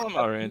out. You call him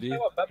out, Randy. he's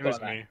talking about It was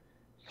Beppo and I. me.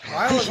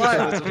 Why was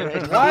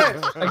I?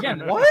 What?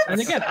 Again, What?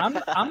 And again,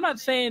 I'm not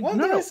saying When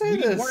no, did no. I say we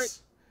this?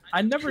 weren't.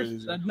 I never.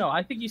 Crazy. No,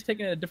 I think he's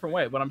taking it a different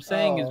way. What I'm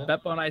saying is, Oh.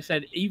 Beppo and I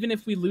said, even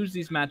if we lose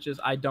these matches,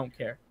 I don't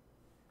care.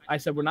 I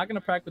said we're not going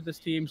to practice with this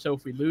team, so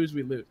if we lose,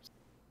 we lose.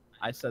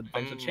 I said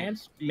there's a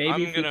chance maybe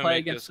I'm if we gonna play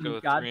make against this go some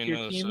god 3-0,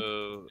 tier team.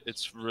 so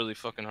it's really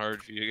fucking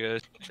hard for you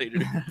guys later.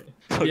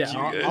 Fuck Yeah, you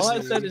all, guys. all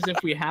I said is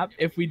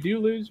if we do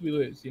lose, we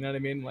lose. You know what I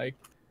mean? Like,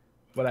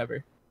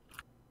 whatever.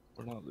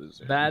 We're not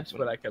losing. That's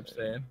what I kept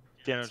saying.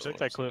 Damn, That's check all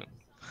that I'm clip. saying.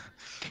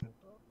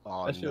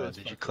 Oh That shit no, was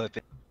did you fucking- clip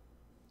it?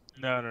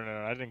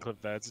 No, I didn't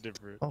clip that. It's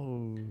different.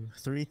 Oh,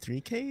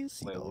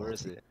 3Ks? Wait, where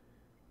is it?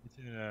 It's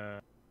in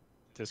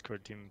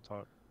Discord team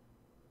talk.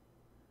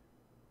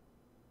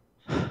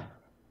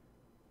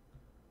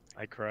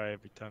 I cry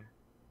every time.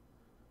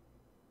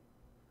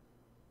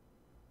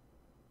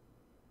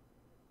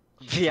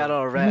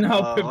 Piano rap.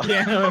 No, Oh.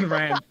 piano and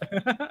rant.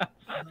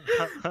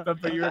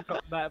 But you were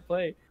that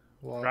play.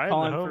 Well, Ryan,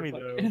 Calling the for homie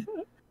though.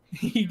 fucking-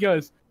 He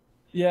goes,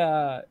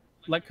 yeah.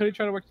 Let Cody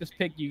try to work this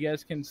pick. You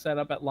guys can set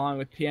up at long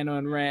with piano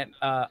and rant.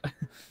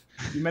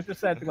 You meant to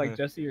say it like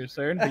Jesse or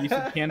CERN, but you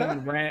said piano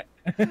and rant.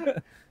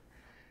 I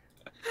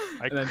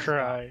And then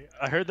cry.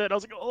 I heard that. I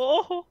was like,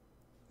 oh,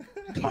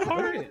 my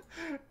heart.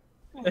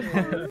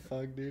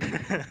 fuck, dude.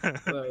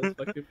 That was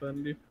fucking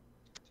fun, dude.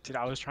 Dude,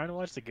 I was trying to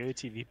watch the Go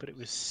TV, but it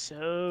was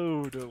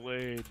so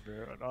delayed,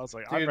 bro. And I was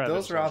like, I'd Dude, rather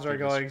those just rounds watch are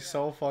this. going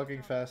so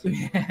fucking fast.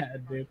 Yeah,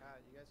 dude.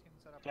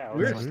 Yeah,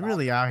 We're- We're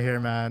really out here,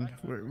 man.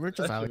 We're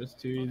just That out shit was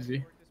too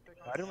easy.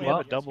 Why didn't we Well-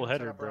 have a double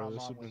header, bro?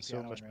 This would have been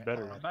so much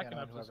better. Backing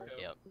up, let's go.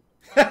 Yep.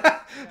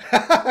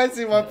 I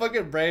see my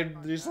fucking brain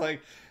just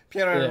like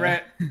piano and Yeah.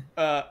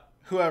 rant,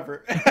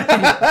 whoever.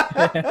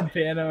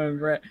 Piano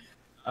and rant.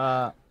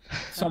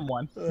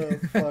 Someone. Oh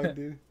fuck,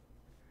 dude.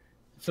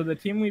 So the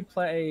team we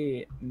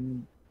play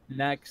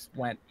next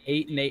went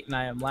 8-8, and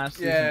I am last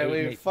season. Yeah, 8-8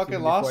 we the fucking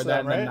season lost before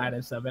that, them, and then right?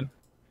 9-7.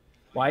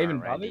 Why even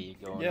bother?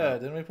 Alrighty, going Yeah, up.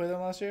 didn't we play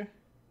them last year?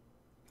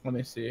 Let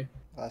me see.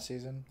 Last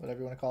season, whatever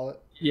you want to call it.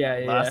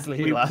 Yeah.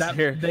 Lastly, We- last that,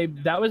 year.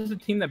 that was the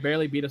team that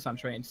barely beat us on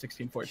train,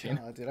 16-14.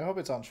 God, dude, I hope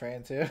it's on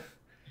train too.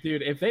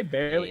 Dude, if they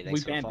barely, Hey, we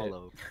thanks for banned it.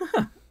 follow.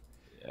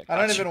 Yeah, I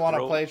don't got even you, want to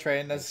bro. play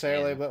train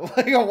necessarily, fan. but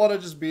like I want to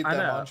just beat I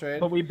them know, on train.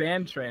 but we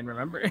banned train.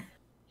 Remember,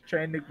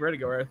 train, Nuke,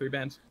 Vertigo are our 3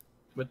 bans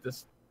with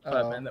this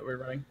Oh, ban that we're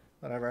running.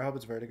 whatever. I hope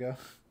it's Vertigo.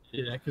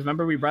 Yeah, because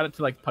remember we brought it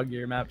to like Pug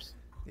Gear maps.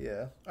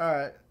 Yeah. All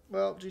right.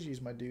 Well,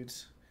 GG's, my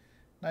dudes.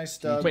 Nice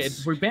stuff.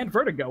 Wait, we banned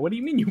Vertigo. What do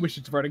you mean you wish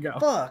it's Vertigo?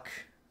 Fuck.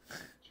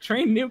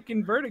 Train, Nuke,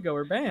 and Vertigo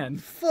are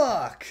banned.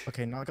 Fuck.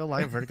 Okay, not gonna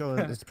lie, Vertigo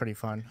is pretty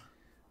fun.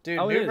 Dude,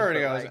 Oh, it new is, but,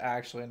 Vertigo is like-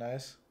 actually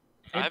nice.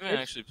 I haven't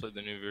It's- actually played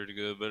the new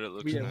Vertigo, but it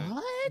looks We- nice.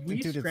 What? We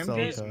Dude, it's scrimmed so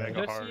it. It's mega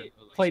good. hard. Jesse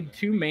played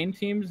 2 main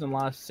teams and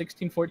lost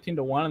 16-14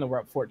 to one, and then we're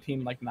up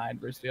 14-9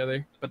 versus the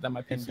other. But then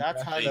my And PC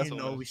that's crashed. how you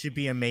know we should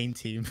be a main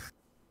team.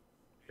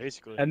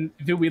 Basically. And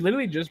dude, we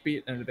literally just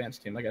beat an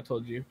advanced team, like I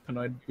told you,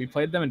 Panoid. We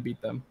played them and beat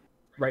them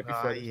right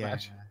before this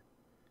match.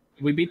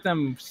 We beat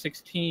them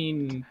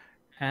 16-10.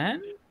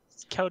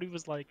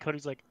 Cody's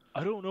like,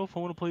 I don't know if I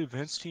want to play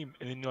advanced team,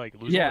 and then you like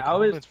lose. Yeah, all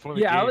the I was. confidence before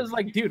the Yeah, I game. was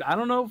like, dude, I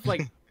don't know if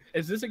like,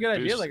 is this a good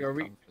idea? Boost Like, are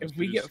we? confidence If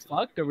we get boost.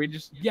 fucked, or we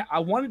just? Yeah, I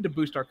wanted to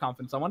boost our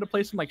confidence. I wanted to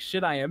play some like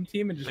shit IM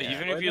team and just. But even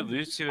destroy if you them.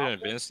 lose to an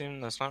advanced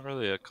team, that's not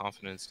really a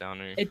confidence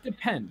downer. It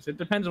depends. It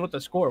depends on what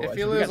the score was. If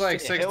you we lose got like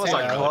 16 If it was 16,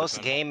 a I would- close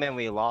game and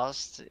we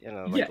lost, you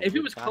know. Like yeah, a if it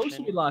weak was close and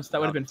fashion, we lost, that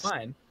would have been that would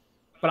fine.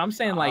 But I'm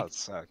saying that like, would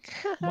suck.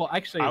 well,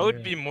 actually, I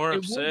would be more it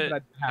would, upset but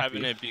I'd be happy.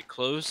 having it be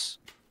close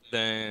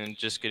than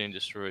just getting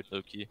destroyed,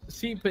 Loki.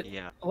 See, but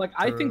Yeah. like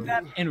I think True.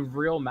 that in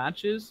real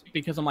matches,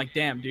 because I'm like,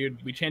 damn,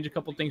 dude, we change a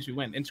couple things, we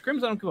win. In scrims,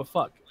 I don't give a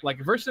fuck. Like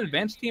versus an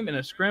advanced team in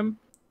a scrim,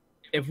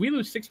 if we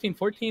lose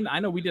 16-14, I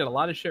know we did a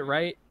lot of shit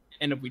right.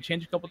 And if we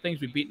change a couple things,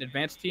 we beat an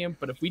advanced team.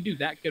 But if we do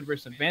that good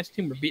versus an advanced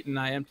team, we're beating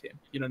an IM team.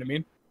 You know what I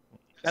mean?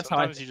 That's how I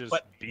Sometimes think. you just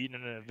But- beat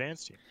an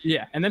advanced team.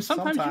 Yeah, and then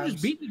sometimes you Sometimes.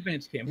 just beat an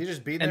advanced team, You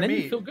just beat and their then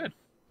you meat. feel good.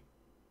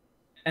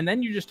 And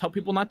then you just tell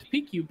people not to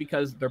peek you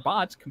because they're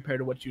bots compared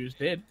to what you just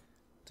did,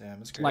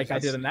 Damn, it's crazy. like I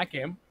did in that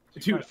game.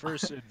 It's my Dude,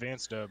 first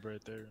advanced dub right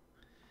there.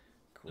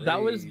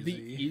 that was the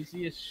Crazy.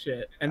 easiest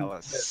shit. And That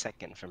was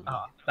second for me.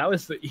 that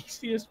was the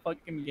easiest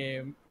fucking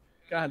game.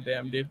 God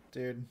damn, dude.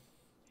 Dude.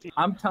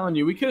 I'm telling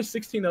you, we could have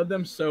 16-0'd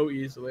them so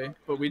easily,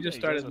 but we just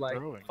Yeah, you guys started were like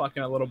throwing.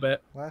 fucking a little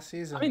bit. Last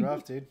season, I mean,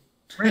 rough, dude.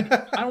 Randy,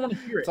 I don't want to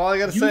hear it. That's all I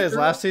gotta You say is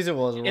threw last season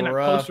was in a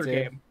rough, closer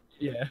dude. game.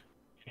 Yeah,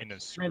 In a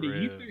Randy,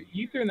 scrim.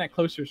 you threw in that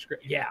closer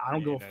script. Yeah, I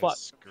don't give a In a fuck.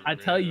 I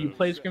tell you, you scrim.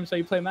 play scrims so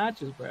you play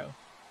matches, bro.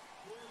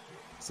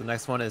 So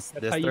next one is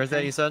That's this how you Thursday,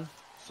 train. you said?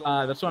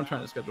 That's what I'm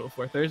trying to schedule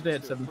for. Thursday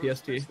at 7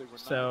 PST.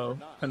 So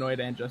Panoid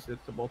and Justice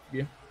to both of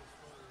you.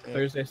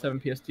 Thursday 7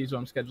 PST is what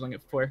I'm scheduling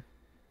it for.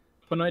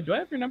 Panoid, do I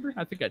have your number?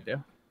 I think I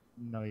do.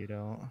 No, you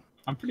don't.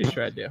 I'm pretty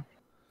sure I do.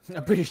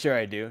 I'm pretty sure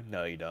I do.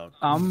 No, you don't.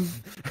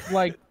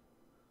 Like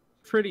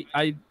pretty.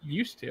 I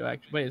used to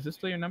actually. Wait, is this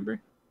still your number?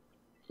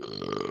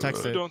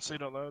 Text it. Don't say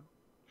it out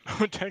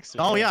loud. Text it.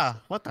 Oh yeah,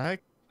 what the heck?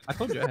 I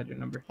told you I had your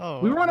number. Oh,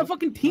 We were on a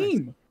fucking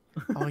team.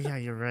 Oh yeah,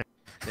 you're right.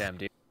 Damn,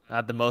 dude. I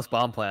had the most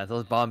bomb plans.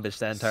 Those bomb bitch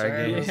that entire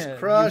Sir game. was Yeah,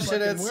 crushing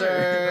you it, fucking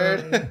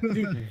sir.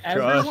 Dude, Crushing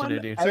everyone,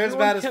 it, dude. Sir's everyone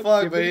mad as kept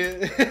fuck, but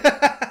giving- he...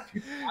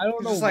 I don't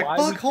He's know just like, why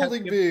fuck we kept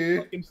holding giving B.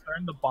 fucking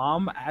Stern the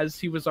bomb as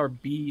he was our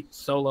B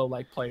solo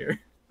like player.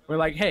 We're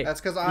like, hey, That's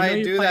because you know I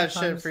you're do playing that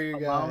shit Thomas for you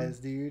alone. guys,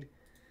 dude.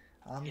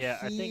 I'm Yeah,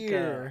 I think,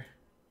 here.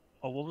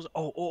 Oh, what was?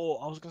 Oh,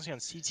 I was gonna say on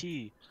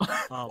CT.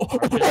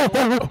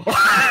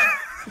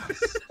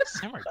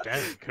 Simmer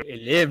down. He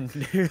lived.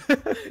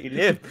 He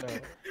lived.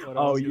 No, what I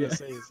Oh, was gonna yeah.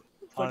 say is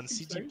on Fucking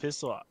CT sorry.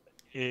 pistol.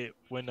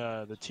 When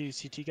the two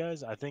CT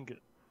guys, I think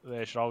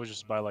they should always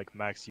just buy like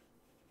max.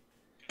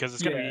 Because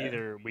it's gonna be Yeah.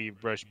 either we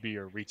rush B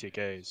or retake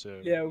A.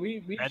 So Yeah, we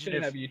imagine shouldn't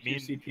if have you me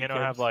two and CT Nano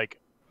have kids. like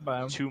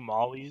But, 2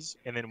 mollies,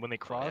 and then when they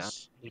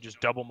cross, they just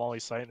double molly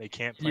sight, and they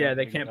can't. Plant yeah,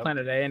 they moving can't up. plant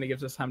at A, and it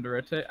gives us time to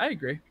rotate. I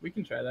agree. We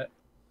can try that.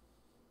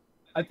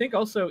 I think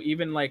also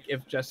even like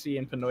if Jesse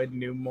and Pinoid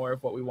knew more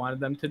of what we wanted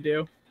them to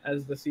do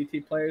as the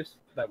CT players,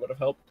 that would have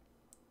helped.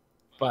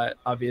 But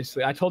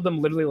obviously, I told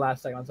them literally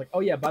last second. I was like,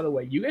 "Oh yeah, by the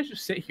way, you guys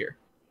just sit here."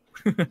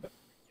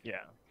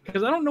 Yeah.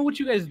 Because I don't know what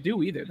you guys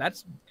do either.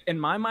 That's in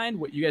my mind.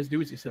 What you guys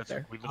do is you sit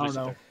there. We I don't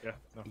literally know. sit there.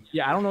 Yeah. No.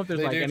 Yeah, I don't know if there's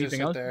They like do just anything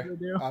sit else there. you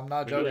do. I'm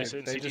not We joking. literally sit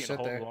in They CT just and sit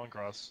hold there. the long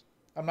cross.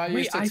 I'm not Wait,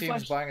 used to I teams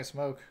flashed- buying a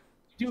smoke.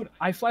 Dude,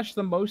 I flashed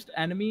the most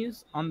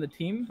enemies on the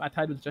team. I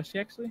tied with Jesse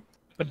actually,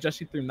 but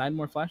Jesse threw 8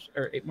 more flashes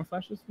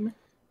than me.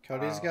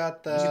 Cody's Wow.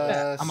 got Look at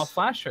that. the. I'm a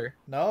flasher.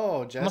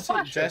 No, Jesse.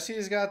 flasher.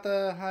 Jesse's got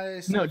the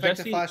highest No, effective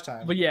Jesse. flash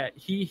time. But yeah,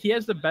 he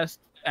has the best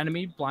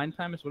enemy blind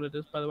time. Is what it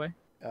is, by the way.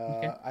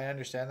 okay. I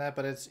understand that,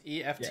 but it's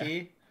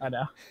EFT. I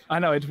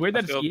know. It's weird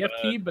I that it's feel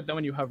EFT, but then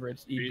when you hover,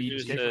 it's Reju EBT.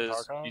 Escape from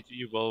says, Tarkov?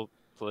 GG well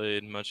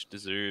played, much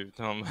deserved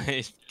on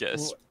my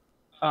guess.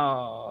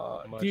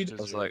 Much Dude. I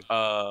was deserved. like,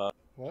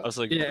 What? I was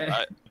like, Yeah.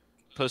 I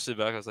posted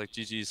back. I was like,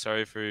 GG,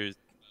 sorry for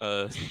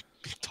being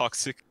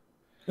toxic.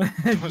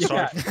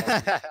 yeah.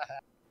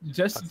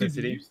 Just did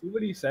Toxicity. you see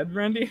what he said,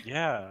 Randy?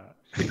 Yeah.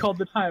 He called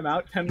the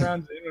timeout 10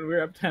 rounds in when we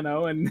were up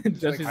 10-0, and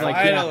Jesse's like,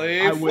 finally,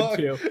 yeah, I would fuck.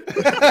 too.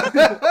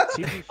 To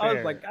be fair, I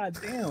was like, God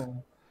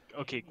damn.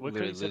 okay, what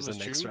Literally Cody said lose the was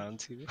next true. round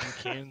too. You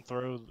can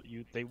throw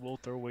you. They will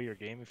throw away your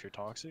game if you're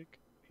toxic.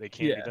 They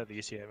can't Yeah. do that. The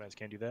ECA admins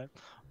can't do that.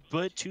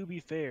 But to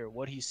be fair,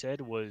 what he said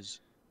was,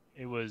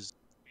 it was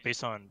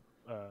based on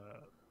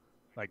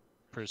like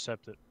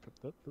perceptive.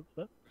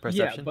 Yeah,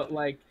 Perception. but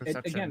like,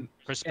 Perception. again,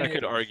 I Perspective.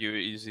 could argue it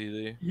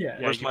easily. yeah.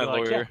 Yeah, Where's you my could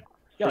be like, lawyer?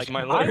 Yeah, Where's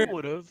like, my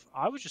lawyer?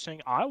 I was just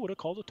saying I would have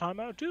called a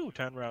timeout too.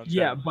 10 rounds.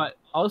 Yeah, in. but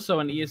also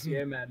an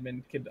ESEM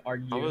admin could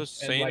argue. I was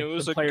and, saying like, it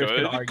was the a players could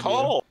good argue.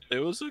 call. It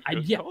was a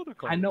good yeah, call to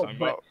call I know, timeout.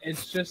 but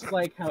it's just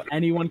like how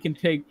anyone can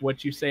take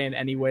what you say in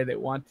any way they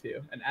want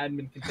to. An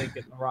admin can take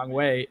it the wrong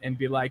way and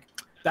be like,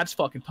 "That's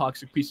fucking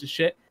toxic piece of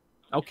shit."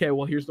 Okay,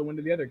 well here's the win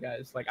to the other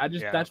guys. Like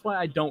Yeah. that's why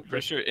I don't.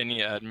 Pretty sure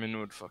any admin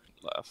would fucking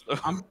laugh though.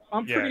 I'm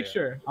Yeah, pretty yeah.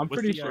 sure. I'm With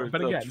pretty the, sure. uh,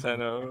 But again,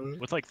 10-0.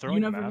 with like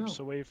throwing never maps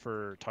know. away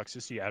for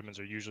toxicity, admins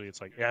are usually it's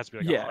like it has to be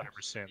like Yeah.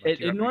 100%. Like, It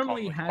you have to be calling,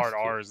 normally like, has hard to.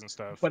 R's and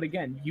stuff. but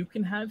again, you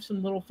can have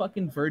some little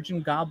fucking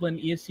virgin goblin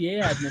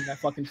ESEA admin that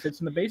fucking sits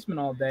in the basement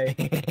all day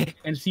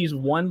and sees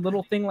one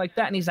little thing like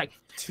that, and he's like,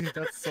 Dude,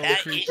 that's so That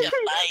creepy. is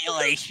a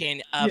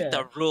violation of Yeah,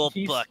 the rule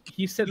book.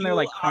 he's sitting there You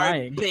like are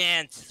crying.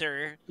 banned,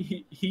 sir.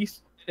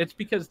 He's it's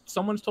because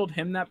someone's told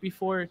him that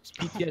before. It's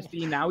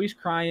PTSD. Now he's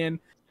crying,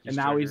 and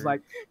now he's triggered.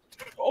 like,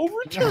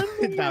 overturn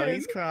the Now win.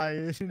 he's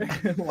crying.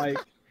 Like,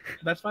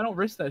 that's why I don't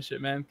risk that shit,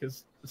 man.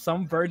 Because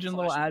some virgin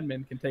little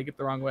admin can take it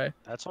the wrong way.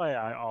 That's why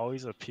I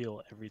always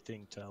appeal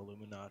everything to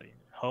Illuminati.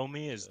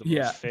 Homie is the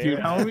Yeah, most fair. dude,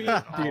 admin in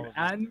homie, all dude, of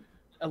and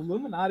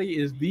Illuminati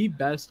is the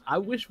best. I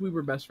wish we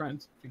were best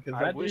friends because I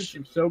that dude wish-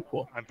 seems so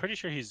cool. I'm pretty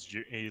sure he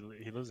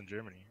lives in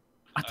Germany.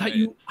 I thought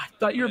you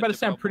were about to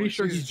say. I'm pretty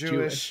sure He's he's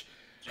Jewish.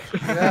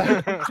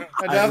 Yeah,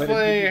 I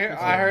definitely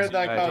I heard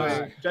that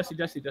Alright, coming.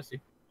 Jesse,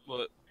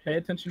 What? pay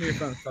attention to your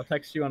phone. I'll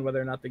text you on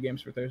whether or not the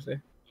game's for Thursday.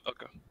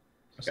 Okay.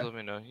 Just Okay. let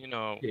me know. You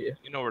know, Yeah.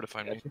 you know where to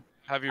find me. Got you.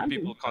 Have your I'm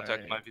people good. contact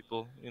Alright. my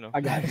people. You know.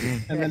 I got you.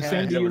 And then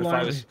same to Yeah, you, we're fine.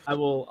 Lawrence.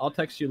 I'll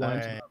text you,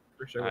 Lawrence, Alright.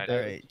 for sure. Alright. With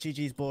All that. right,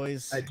 GG's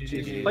boys. Alright,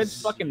 GG. GGs. Played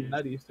fucking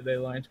nutties today,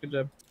 Lawrence. Good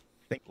job.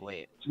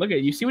 Wait, Look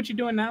at you. See what you're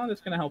doing now?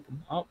 That's gonna help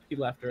him. Oh, he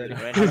left already.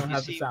 Right, I you don't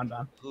have the see- sound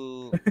on.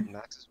 who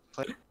Max is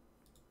playing?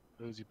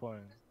 Who's he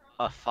playing?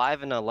 A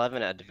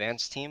 5-11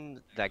 advanced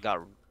team that got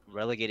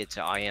relegated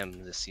to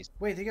IM this season.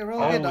 Wait, they get Oh,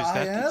 relegated is to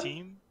that the IM?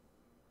 team?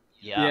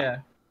 Yeah.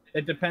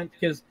 It depends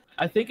because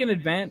I think in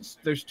advance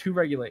there's two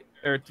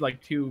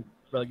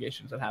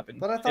relegations that happen.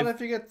 But I thought If-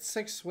 if you get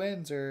 6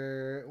 wins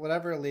or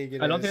whatever league it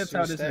is, I don't think that's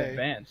how it you is in stay.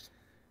 advanced.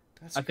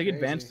 That's I think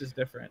advanced crazy. is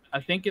different. I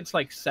think it's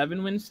like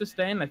 7 wins to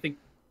stay, and I think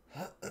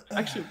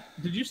actually,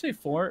 did you say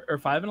 4 or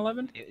 5 and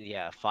 11?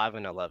 Yeah,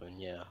 5-11.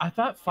 Yeah. I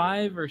thought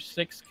 5 or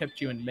 6 kept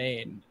you in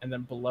main, and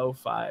then below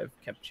 5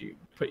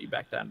 put you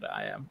back down to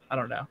IM. I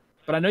don't know,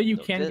 but I know you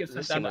No, can thi- get sent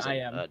this down team was to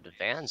IM.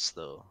 advanced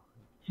though.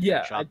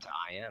 Yeah, Drop to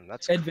IM.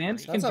 That's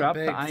advanced crazy. That's can a drop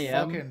big to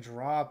IM. fucking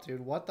drop, dude.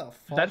 What the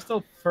fuck? That's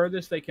the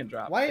furthest they can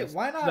drop. why? 'cause-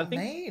 Why 'cause I not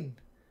think- main?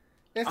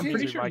 If I'm you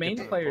pretty They sure might get main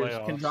to the players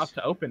can playoffs. drop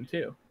to open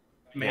too.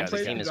 Main Yeah, this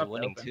players team can is drop to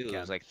winning open. too. It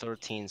was like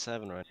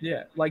 13-7 right.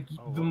 Yeah, like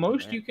Oh, the wow,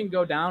 most man. you can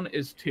go down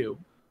is 2,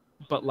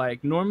 but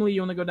like normally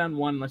you only go down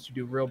 1 unless you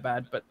do real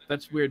bad. But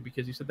that's weird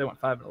because you said they went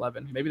 5 and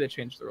 11. Maybe they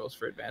changed the rules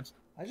for advanced.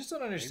 I just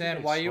don't understand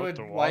they why you would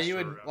swept the why you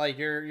roster would around. like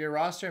your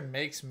roster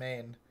makes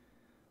main,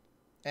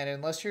 and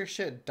unless your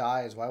shit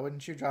dies, why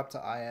wouldn't you drop to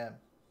IM?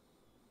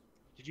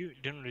 Did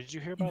you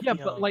hear about? Yeah,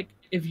 the, but like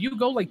if you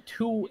go like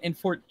 2 and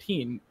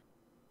 14,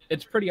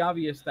 it's pretty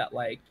obvious that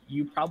like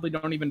you probably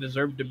don't even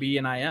deserve to be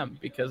in IM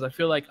because I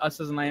feel like us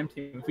as an IM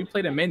team, if we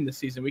played a main this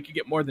season, we could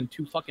get more than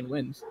 2 fucking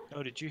wins.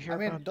 No, did you hear I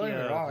mean, about don't the,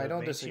 get me wrong, I the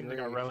don't main team that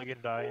got disagree.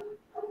 relegated to IM?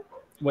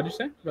 What'd you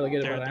say?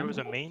 Relegated by There IM? was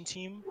a main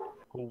team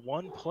who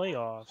won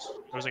playoffs.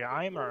 There was like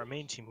an IM or a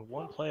main team who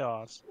won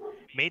playoffs,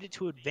 made it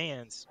to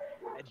advance,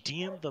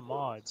 DM'd the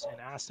mods and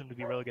asked them to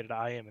be relegated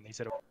to IM, and they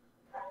said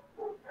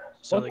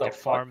so What they the could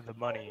fuck? farm the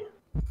money.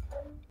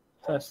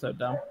 That's so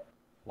dumb.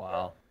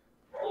 Wow.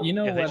 You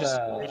know Yeah,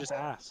 what? they just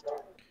asked.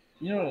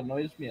 You know what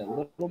annoys me a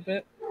little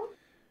bit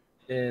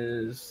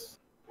is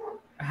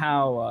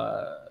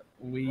how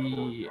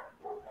we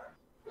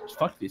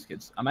fuck these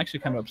kids. I'm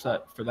actually kind of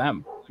upset for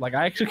them. Like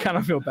I actually kind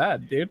of feel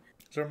bad, dude.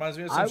 So it reminds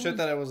me of some shit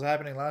that was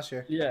happening last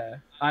year. Yeah,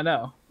 I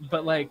know,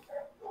 but like,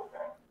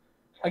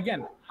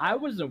 again, I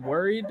wasn't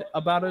worried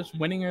about us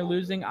winning or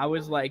losing. I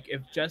was like,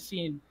 if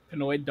Jesse and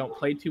Pinoy don't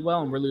play too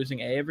well and we're losing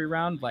A every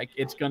round, like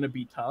it's gonna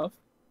be tough.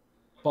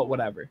 But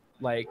whatever.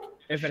 Like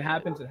if it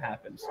happens, it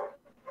happens.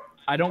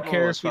 I don't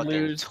care if we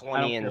lose. I don't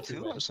 20 care and if we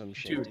 2 win. or some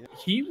shit, Dude,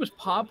 he was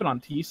popping on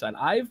T side.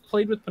 I've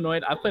played with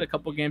Pinoy. I've played a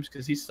couple games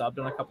because he's subbed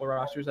on a couple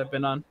rosters I've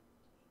been on.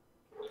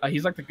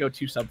 He's like the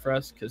go-to sub for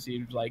us because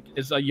he like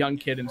is a young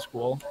kid in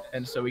school,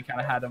 and so we kind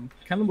of had him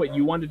kind of what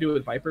you wanted to do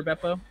with Viper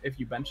Beppo if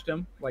you benched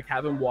him, like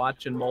have him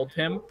watch and mold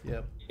him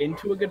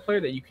into a good player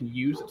that you can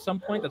use at some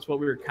point. That's what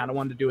we were kind of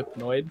wanted to do with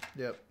Pinoy.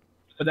 Yep.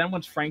 But then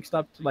once Frank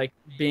stopped like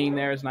being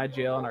there as an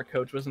IGL and our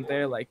coach wasn't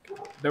there, like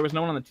there was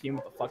no one on the team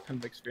with a fuck ton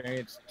of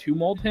experience to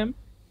mold him,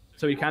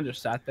 so he kind of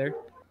just sat there.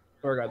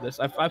 But regardless,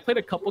 I've played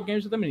a couple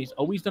games with him and he's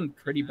always done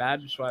pretty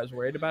bad, which is why I was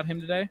worried about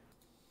him today.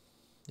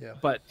 Yeah.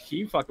 But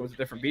he fucking was a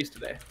different beast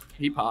today.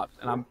 He popped,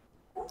 and I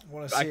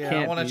want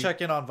to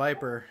check in on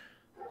Viper.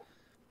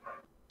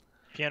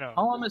 Piano.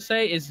 All I'm gonna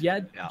say is,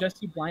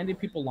 Jesse blinded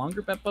people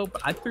longer, Beppo,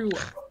 but I threw.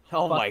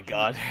 Oh my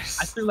god.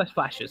 I threw less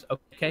flashes.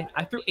 Okay,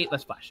 I threw 8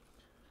 less flashes.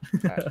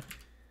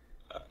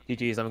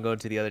 GG's, I'm going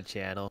to the other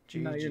channel.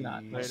 No, you're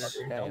not.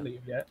 Motherfucker. Don't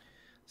leave yet.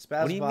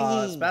 What do you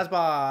Spazbot. mean?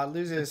 Spazbot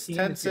loses The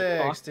team is here 10-6,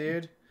 talking.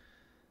 dude.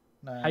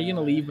 Nah. How you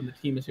gonna leave when the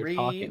team is here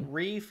talking?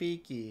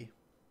 Rafiki.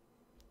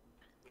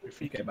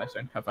 Okay, bye,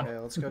 Cern. Have fun. Okay,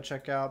 let's go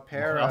check out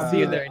Para. I'll see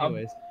you there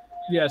anyways.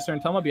 Yeah,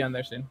 Cern, tell him I'll be on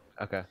there soon.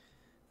 Okay.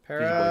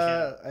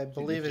 Para, I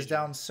believe, is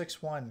down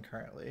 6-1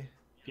 currently.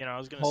 You know, I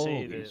was gonna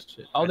say Holy that.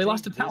 shit. Oh, I they think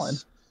lost to Talon.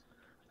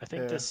 I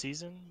think Yeah. this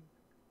season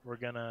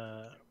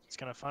it's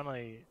gonna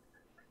finally,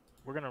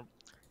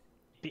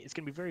 it's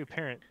gonna be very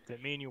apparent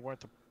that me and you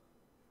weren't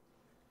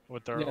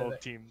with our Yeah, old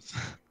that- teams.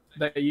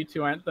 That you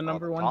two aren't the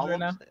number the ones right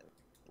now?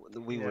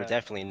 problems? We were Yeah.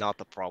 definitely not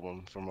the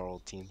problem from our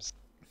old teams.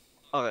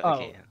 Oh, Oh,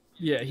 okay.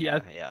 Yeah, Yeah.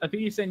 I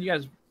think he's saying you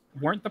guys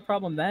weren't the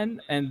problem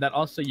then, and that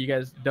also you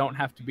guys don't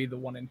have to be the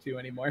 1 and 2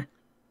 anymore.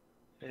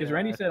 Because Yeah,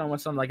 Randy said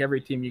almost on like every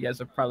team, you guys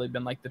have probably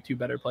been like the 2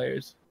 better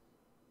players.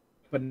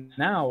 But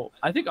now,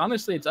 I think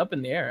honestly, it's up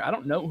in the air. I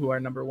don't know who our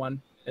number 1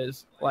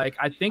 is. Like,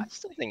 I think I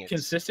still think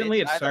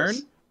consistently it's either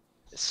CERN.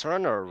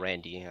 CERN or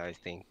Randy, I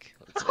think.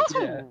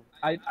 Yeah,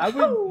 I would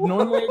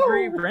normally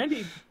agree.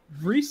 Randy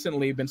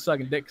recently been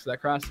sucking dick 'cause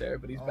that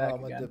crosshair, but he's back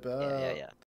I'm again. gonna dip out. Yeah.